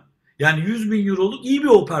var mı? Yani 100 bin euroluk iyi bir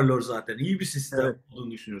hoparlör zaten. İyi bir sistem Evet.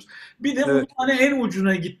 olduğunu düşünüyoruz. Bir de Evet. bu hani en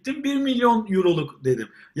ucuna gittim, 1 milyon euroluk dedim.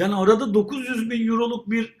 Yani arada 900 bin euroluk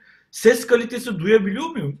bir ses kalitesi duyabiliyor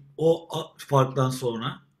muyum o farktan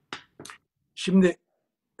sonra? Şimdi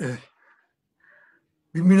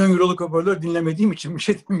 1 milyon euroluk hoparlör dinlemediğim için bir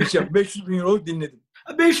şey demeyeceğim. 500 bin euroluk dinledim.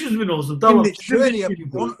 500 bin olsun, tamam. Şimdi şöyle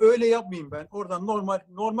yapayım. Onu öyle yapmayayım ben. Oradan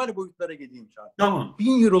normal boyutlara geleyim şu an. Tamam.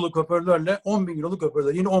 1000 euroluk hoparlörle 10 bin euroluk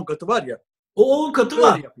hoparlör. Yine 10 katı var ya. O 10 katı öyle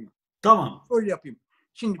var. Yapayım. Tamam. Öyle yapayım.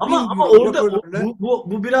 Şimdi Ama orada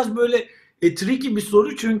bu biraz böyle tricky bir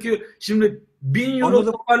soru, çünkü şimdi 1000 euro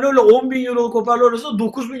hoparlörle 10 bin euroluk hoparlör arasında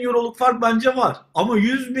 9 bin euroluk fark bence var. Ama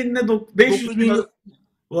 100 binle 500 bin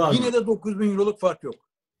var. Yine de 9 bin euroluk fark yok.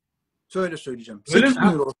 Söyleyeceğim. Öyle 8 bin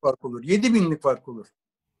euroluk fark olur. 7 binlik fark olur.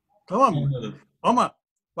 Tamam mı? Anladım. Ama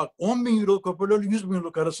bak, 10 bin euroluk hoparlörle 100 bin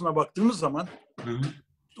euroluk arasına baktığımız zaman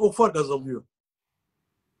o fark azalıyor.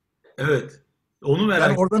 Evet. Onu merak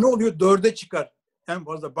Yani orada ne oluyor? 4'e çıkar. En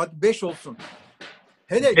fazla. Bak 5 olsun.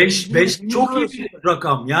 Hele 5 çok iyi bir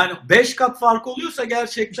rakam. Yani 5 kat fark oluyorsa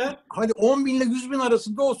gerçekten. Hadi 10 bin ile 100 bin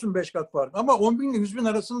arasında olsun 5 kat fark. Ama 10 bin ile 100 bin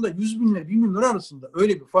arasında, 100 bin ile 1 milyon arasında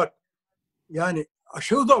öyle bir fark. Yani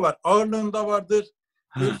aşağı da var. Ağırlığında vardır.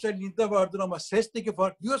 Görselliğinde vardır ama sesteki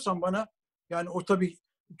fark diyorsan bana, yani o tabii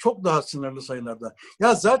çok daha sınırlı sayılarda.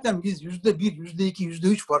 Ya zaten biz %1, %2,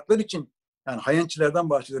 %3 farklar için, yani hayancilerden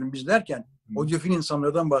bahsediyorum biz derken, audiofil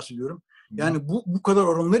insanlardan bahsediyorum. Yani bu kadar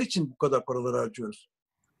oranlar için bu kadar paraları harcıyoruz.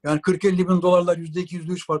 Yani 40-50 bin dolarlar %2,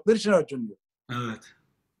 %3 farklar için harcanıyor. Evet.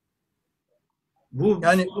 Bu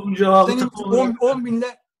yani cevabı senin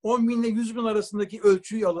 10 binle 100 bin arasındaki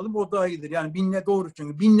ölçüyü alalım, o daha iyidir. Yani binle doğru,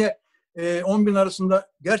 çünkü binle 10 bin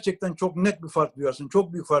arasında gerçekten çok net bir fark duyarsın.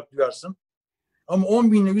 Çok büyük fark duyarsın. Ama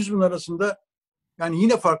 10 binle 100 bin arasında yani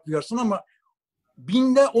yine fark duyarsın ama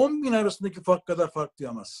binle 10 bin arasındaki fark kadar fark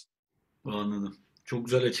duyamazsın. Anladım. Çok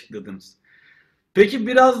güzel açıkladınız. Peki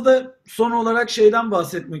biraz da son olarak şeyden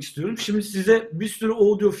bahsetmek istiyorum. Şimdi size bir sürü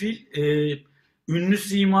audiofil, ünlü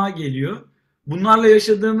sima geliyor. Bunlarla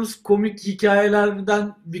yaşadığınız komik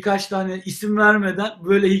hikayelerden birkaç tane, isim vermeden,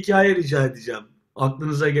 böyle hikaye rica edeceğim.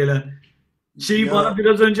 Aklınıza gelen. Bana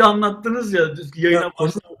biraz önce anlattınız ya yayına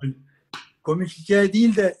başlamadan. Komik hikaye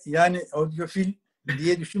değil de yani audiofil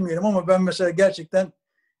diye düşünmüyorum ama ben mesela gerçekten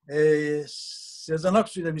Sezen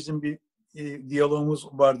Aksu'yla bizim bir diyalogumuz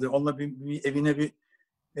vardı. Onunla bir evine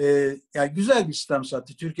yani güzel bir sistem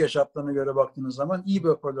sattı. Türkiye şartlarına göre baktığınız zaman iyi bir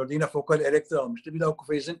hoparlördü. Yine Fokal Elektro almıştı. Bir de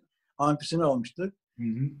Akufeyz'in ampisini almıştı.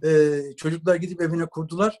 Çocuklar gidip evine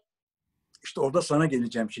kurdular. İşte orada sana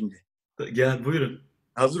geleceğim şimdi. Gel, buyurun.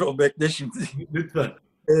 Hazır ol, bekle şimdi. Lütfen.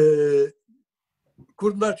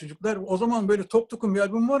 Kurdular çocuklar. O zaman böyle top tokum bir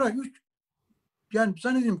albüm var ya. Yani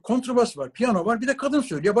zannedeyim kontrbas var, piyano var, bir de kadın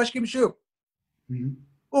söylüyor. Başka bir şey yok.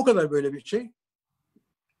 O kadar böyle bir şey.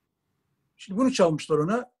 Şimdi bunu çalmışlar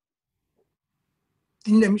ona.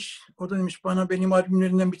 Dinlemiş. O da demiş bana benim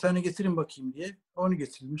albümlerinden bir tane getirin bakayım diye. Onu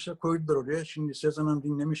getirmişler. Koydular oraya. Şimdi Sezen Hanım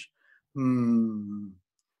dinlemiş.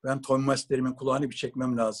 Ben Tom Master'imin kulağını bir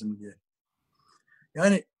çekmem lazım diye.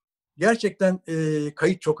 Yani gerçekten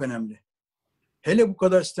kayıt çok önemli. Hele bu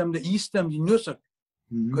kadar sistemde iyi sistem dinliyorsak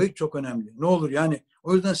kayıt çok önemli. Ne olur yani,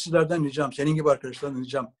 o yüzden sizlerden ricam, senin gibi arkadaşlardan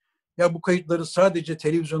ricam. Ya bu kayıtları sadece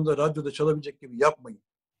televizyonda, radyoda çalabilecek gibi yapmayın.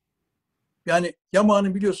 Yani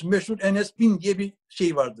Yamaha'nın biliyorsun meşhur NS1000 diye bir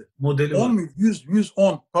şey vardı. Modeli 10 var. mu? 100,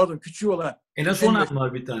 110 pardon küçüğü olan. NS10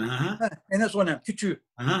 var bir tane. NS10 küçüğü.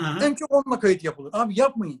 Aha. En çok onunla kayıt yapılır. Abi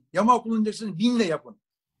yapmayın. Yamaha kullanacaksınız 1000'le yapın.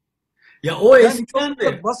 Ya o Yani eskiden çok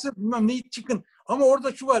de. basıp bilmem neyi çıkın. Ama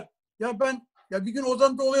orada şu var. Ya bir gün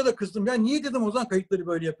Ozan Doğulu'ya da kızdım. Ya niye dedim Ozan kayıtları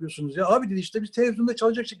böyle yapıyorsunuz ya? Abi dedi işte biz televizyonda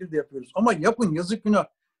çalacak şekilde yapıyoruz. Ama yapın yazık günah.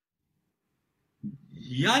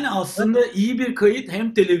 Yani aslında iyi bir kayıt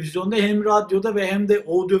hem televizyonda hem radyoda ve hem de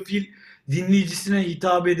audiofil dinleyicisine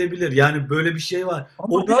hitap edebilir. Yani böyle bir şey var.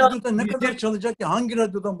 Ama O biraz radyoda ne kadar çalacak ya? Hangi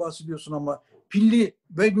radyodan bahsediyorsun ama? Pilli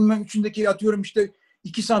ve bilmem içindeki atıyorum işte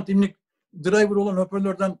 2 santimlik driver olan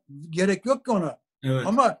hoparlörden gerek yok ki ona. evet.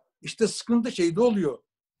 Ama işte sıkıntı şeyde oluyor.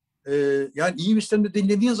 Yani iyi bir sistemde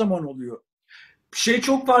dinlediğin zaman oluyor. Şey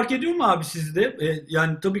çok fark ediyor mu abi sizde?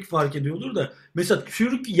 Yani tabii ki fark ediyordur da. Mesela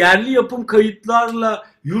Türk yerli yapım kayıtlarla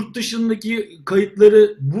yurt dışındaki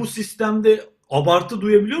kayıtları bu sistemde abartı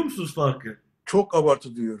duyabiliyor musunuz farkı? Çok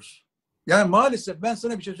abartı duyuyoruz. Yani maalesef ben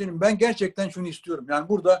sana bir şey söyleyeyim. Ben gerçekten şunu istiyorum. Yani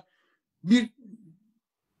burada bir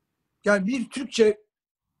Türkçe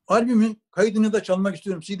albümün kaydını da çalmak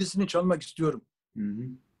istiyorum. CD'sini çalmak istiyorum. Hı.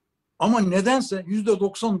 Ama nedense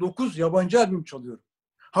 %99 yabancı albüm çalıyorum.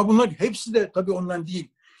 Ha bunlar hepsi de tabii ondan değil.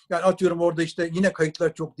 Yani atıyorum orada işte yine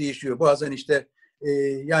kayıtlar çok değişiyor. Bazen işte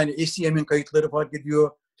yani SEM'in kayıtları fark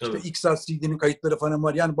ediyor. Tabii. İşte XR-CD'nin kayıtları falan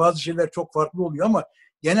var. Yani bazı şeyler çok farklı oluyor ama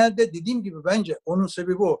genelde dediğim gibi bence onun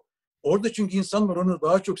sebebi o. Orada çünkü insanlar onu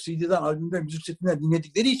daha çok CD'den, albümden, müzik setinden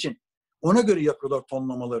dinledikleri için ona göre yapıyorlar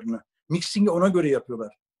tonlamalarını. Mixing'i ona göre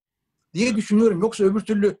yapıyorlar diye düşünüyorum. Yoksa öbür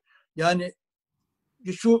türlü yani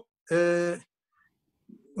şu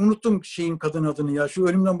unuttum şeyin kadın adını ya. Şu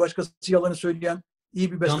ölümden başkası yalanı söyleyen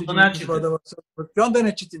iyi bir besteci ifade varsa. Candan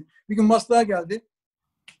Erçetin. Bir gün Maslak'a geldi.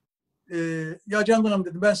 Ya Candan Hanım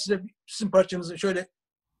dedim ben sizin parçanızı şöyle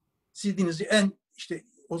CD'nizi işte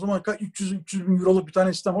o zaman 300 bin euroluk bir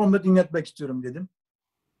tane sistem onu da dinletmek istiyorum dedim.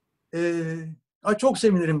 Çok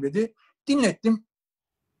sevinirim dedi. Dinlettim.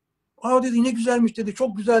 Dedi ne güzelmiş dedi.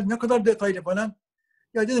 Çok güzel ne kadar detaylı falan.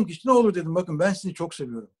 Ya dedim ki işte ne olur dedim bakın ben sizi çok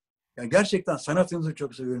seviyorum. Yani gerçekten sanatınızı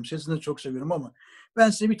çok seviyorum, sesinizi çok seviyorum ama ben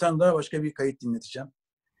size bir tane daha başka bir kayıt dinleteceğim.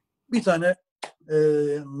 Bir tane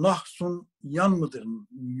Nahsun Yan mıdır?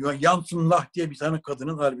 Yansun Nah diye bir tane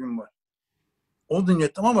kadının albümü var. Onu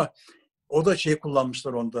dinlettim ama o da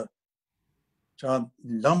kullanmışlar onda. Çağan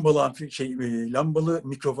lambalı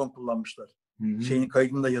mikrofon kullanmışlar. Hı-hı. Şeyin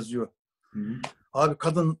kaydında yazıyor. Hı-hı. Abi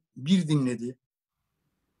kadın bir dinledi.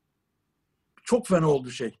 Çok fena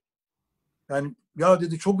oldu şey. Yani ya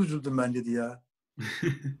dedi çok üzüldüm ben dedi ya.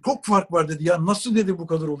 Çok fark var dedi ya. Nasıl dedi bu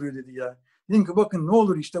kadar oluyor dedi ya. Dedim ki bakın ne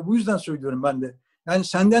olur işte bu yüzden söylüyorum ben de. Yani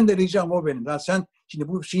senden de ricam o benim. Yani sen şimdi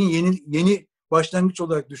bu şeyin yeni başlangıç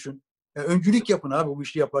olarak düşün. Yani öncülük yapın abi bu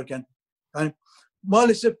işi yaparken. Yani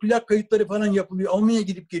maalesef plak kayıtları falan yapılıyor. Almanya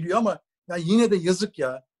gidip geliyor ama yani yine de yazık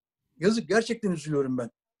ya. Yazık gerçekten üzülüyorum ben.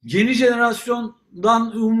 Yeni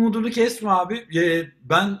jenerasyondan umudunu kesme abi.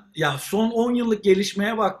 Ben ya son 10 yıllık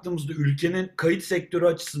gelişmeye baktığımızda ülkenin kayıt sektörü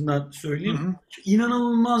açısından söyleyeyim. Hı hı.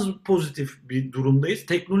 İnanılmaz pozitif bir durumdayız.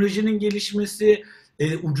 Teknolojinin gelişmesi,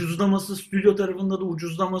 ucuzlaması, stüdyo tarafında da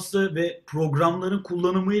ucuzlaması ve programların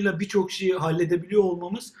kullanımıyla birçok şeyi halledebiliyor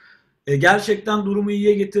olmamız gerçekten durumu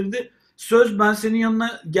iyiye getirdi. Söz ben senin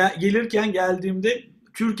yanına geldiğimde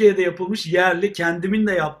Türkiye'de yapılmış yerli, kendimin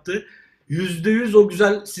de yaptığı %100 o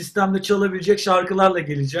güzel sistemde çalabilecek şarkılarla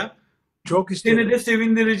geleceğim. Çok isterim. Seni de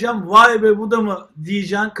sevindireceğim. Vay be bu da mı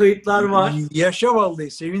diyeceğin kayıtlar var. Yaşa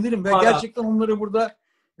vallahi sevinirim ve var gerçekten onları burada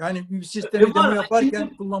yani bir sistemi demo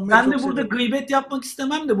yaparken kullanmayı ben çok de burada severim. gıybet yapmak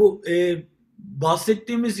istemem de bu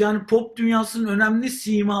bahsettiğimiz yani pop dünyasının önemli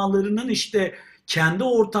simalarının işte kendi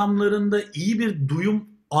ortamlarında iyi bir duyum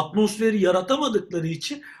atmosferi yaratamadıkları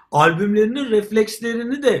için albümlerinin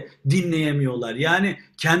reflekslerini de dinleyemiyorlar. Yani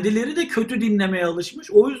kendileri de kötü dinlemeye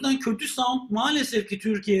alışmış. O yüzden kötü sound maalesef ki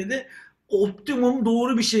Türkiye'de optimum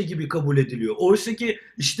doğru bir şey gibi kabul ediliyor. Oysa ki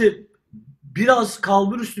işte biraz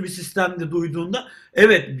kalburüstü bir sistemde duyduğunda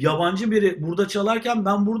evet yabancı biri burada çalarken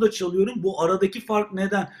ben burada çalıyorum. Bu aradaki fark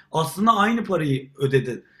neden? Aslında aynı parayı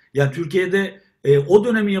ödedin. Yani Türkiye'de o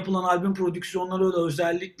dönemi yapılan albüm prodüksiyonları da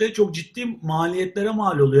özellikle çok ciddi maliyetlere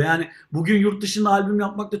mal oluyor. Yani bugün yurt dışında albüm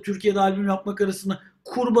yapmakla Türkiye'de albüm yapmak arasında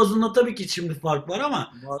kur bazında tabii ki şimdi fark var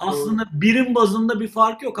ama aslında birim bazında bir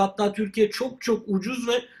fark yok. Hatta Türkiye çok çok ucuz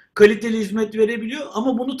ve kaliteli hizmet verebiliyor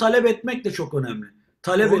ama bunu talep etmek de çok önemli.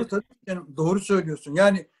 Doğru tabii canım, doğru söylüyorsun.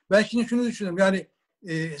 Yani ben şimdi şunu düşünüyorum. Yani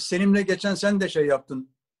Selim'le geçen sen de şey yaptın.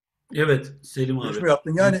 Evet Selim abi. Görüşme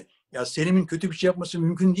yaptın. Yani ya Selim'in kötü bir şey yapması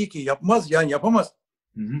mümkün değil ki. Yapmaz yani yapamaz.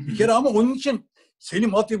 Hı-hı. Bir kere ama onun için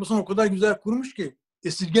Selim altyapısını o kadar güzel kurmuş ki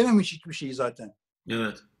esirgememiş hiçbir şeyi zaten.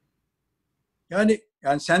 Evet.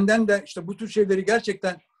 Yani senden de işte bu tür şeyleri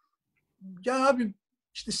gerçekten, ya abi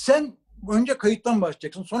işte sen önce kayıttan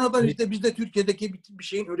başlayacaksın. Sonradan işte biz de Türkiye'deki bir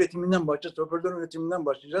şeyin üretiminden başlayacağız. Hoparlör üretiminden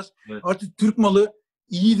başlayacağız. Evet. Artık Türk malı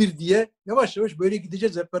iyidir diye yavaş yavaş böyle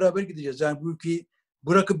gideceğiz. Hep beraber gideceğiz. Yani bu ülkeyi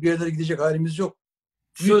bırakıp bir yerlere gidecek halimiz yok.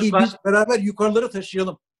 Ülkeyi biz beraber yukarılara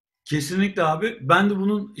taşıyalım. Kesinlikle abi. Ben de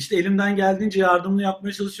bunun işte elimden geldiğince yardımını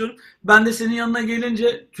yapmaya çalışıyorum. Ben de senin yanına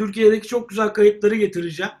gelince Türkiye'deki çok güzel kayıtları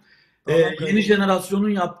getireceğim. Tamam, yeni jenerasyonun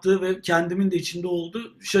yaptığı ve kendimin de içinde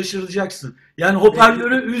olduğu, şaşıracaksın. Yani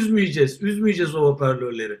hoparlörü üzmeyeceğiz. Üzmeyeceğiz o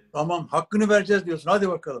hoparlörleri. Tamam, hakkını vereceğiz diyorsun. Hadi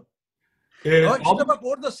bakalım. İşte bak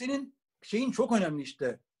orada senin şeyin çok önemli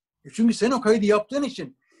işte. Çünkü sen o kaydı yaptığın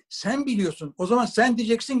için sen biliyorsun. O zaman sen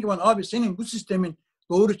diyeceksin ki bana, abi senin bu sistemin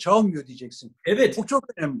doğru çalmıyor diyeceksin. Evet. O çok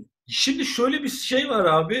önemli. Şimdi şöyle bir şey var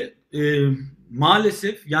abi.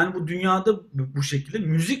 Maalesef yani bu dünyada bu şekilde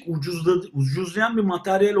müzik ucuzlayan bir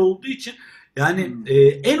materyal olduğu için yani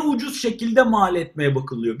en ucuz şekilde mal etmeye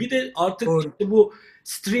bakılıyor. Bir de artık işte bu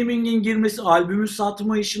streaming'in girmesi, albümün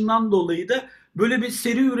satma işinden dolayı da böyle bir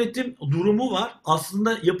seri üretim durumu var.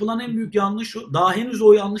 Aslında yapılan en büyük yanlış o. Daha henüz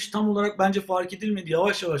o yanlış tam olarak bence fark edilmedi.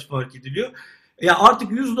 Yavaş yavaş fark ediliyor. Ya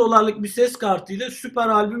artık $100'lık bir ses kartıyla süper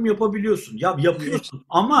albüm yapabiliyorsun. Ya yapıyorsun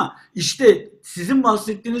ama işte sizin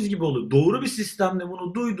bahsettiğiniz gibi oluyor. Doğru bir sistemle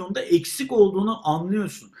bunu duyduğunda eksik olduğunu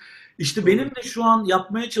anlıyorsun. İşte benim de şu an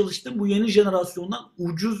yapmaya çalıştığım bu yeni jenerasyondan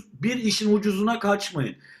bir işin ucuzuna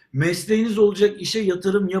kaçmayın. Mesleğiniz olacak işe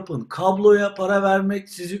yatırım yapın. Kabloya para vermek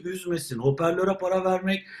sizi üzmesin. Hoparlöre para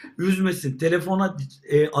vermek üzmesin. Telefona,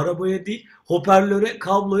 arabaya değil, hoparlöre,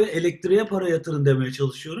 kabloya, elektriğe para yatırın demeye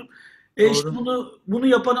çalışıyorum. İşte bunu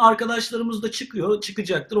yapan arkadaşlarımız da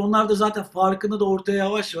çıkacaktır. Onlar da zaten farkını da ortaya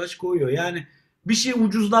yavaş yavaş koyuyor. Yani bir şeyi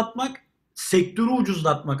ucuzlatmak, sektörü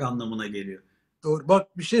ucuzlatmak anlamına geliyor. Doğru.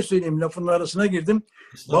 Bak bir şey söyleyeyim, lafın arasına girdim.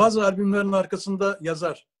 Bazı albümlerin arkasında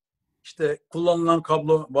yazar. İşte kullanılan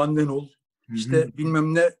kablo Vandenol, işte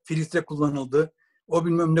bilmem ne filtre kullanıldı, o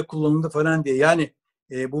bilmem ne kullanıldı falan diye. Yani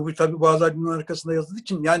bu tabii bazı albümlerin arkasında yazıldığı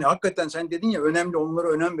için, yani hakikaten sen dedin ya, önemli, onlara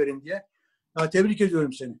önem verin diye. Ya, tebrik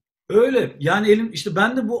ediyorum seni. Öyle. Yani işte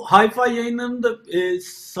ben de bu Hi-Fi yayınlarını da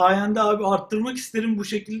sayende abi arttırmak isterim bu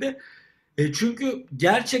şekilde. Çünkü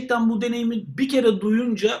gerçekten bu deneyimi bir kere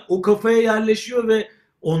duyunca o kafaya yerleşiyor ve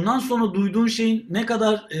ondan sonra duyduğun şeyin ne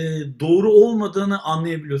kadar doğru olmadığını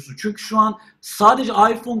anlayabiliyorsun. Çünkü şu an sadece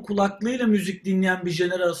iPhone kulaklığıyla müzik dinleyen bir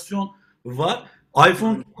jenerasyon var.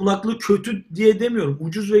 iPhone kulaklığı kötü diye demiyorum.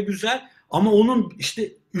 Ucuz ve güzel ama onun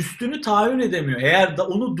işte üstünü tahayyül edemiyor. Eğer da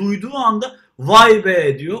onu duyduğu anda vay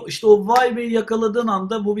be diyor. İşte o vay be'yi yakaladığın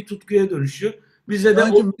anda bu bir tutkuya dönüşüyor. Bize de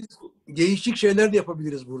biz değişik şeyler de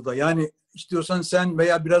yapabiliriz burada. Yani istiyorsan sen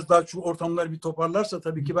veya biraz daha şu ortamları bir toparlarsa,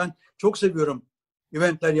 tabii ki ben çok seviyorum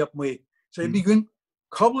eventler yapmayı. Bir gün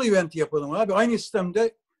kablo eventi yapalım abi. Aynı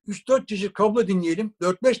sistemde 3-4 çeşit kablo dinleyelim.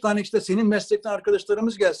 4-5 tane işte senin meslekten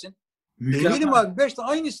arkadaşlarımız gelsin. Dinleyelim abi. 5 tane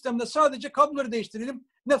aynı sistemde sadece kabloları değiştirelim.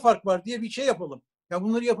 Ne fark var diye bir şey yapalım. Ya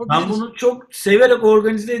bunları yapabiliriz. Ben bunu çok severek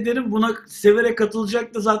organize ederim. Buna severek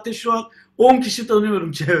katılacak da zaten şu an 10 kişi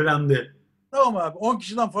tanıyorum çevremde. Tamam abi. 10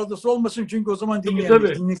 kişiden fazlası olmasın çünkü o zaman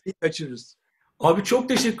dinleyemeyiz. Dinlemeyi kaçırırız. Abi çok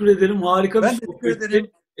teşekkür ederim. Harika bir sohbetti. Ben teşekkür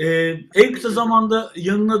ederim. En kısa zamanda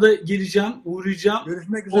yanına da geleceğim, uğrayacağım.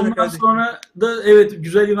 Görüşmek üzere Ondan kardeşim. sonra da evet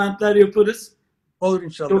güzel eventler yaparız. Olur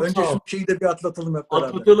inşallah. Çok önce şu şeyi de bir atlatalım hep beraber.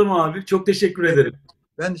 Atlatalım abi. Çok teşekkür ederim.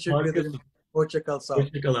 Ben teşekkür ederim. Hoşça kal, sağ ol.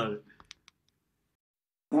 Hoşça kal abi.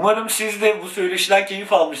 Umarım siz de bu söyleşiden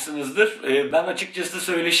keyif almışsınızdır. Ben açıkçası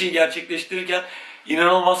söyleşiyi gerçekleştirirken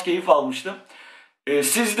inanılmaz keyif almıştım.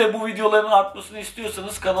 Siz de bu videoların artmasını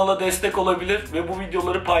istiyorsanız kanala destek olabilir ve bu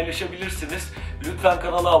videoları paylaşabilirsiniz. Lütfen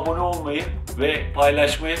kanala abone olmayı ve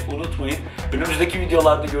paylaşmayı unutmayın. Önümüzdeki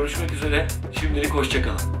videolarda görüşmek üzere. Şimdilik hoşça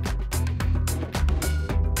kalın.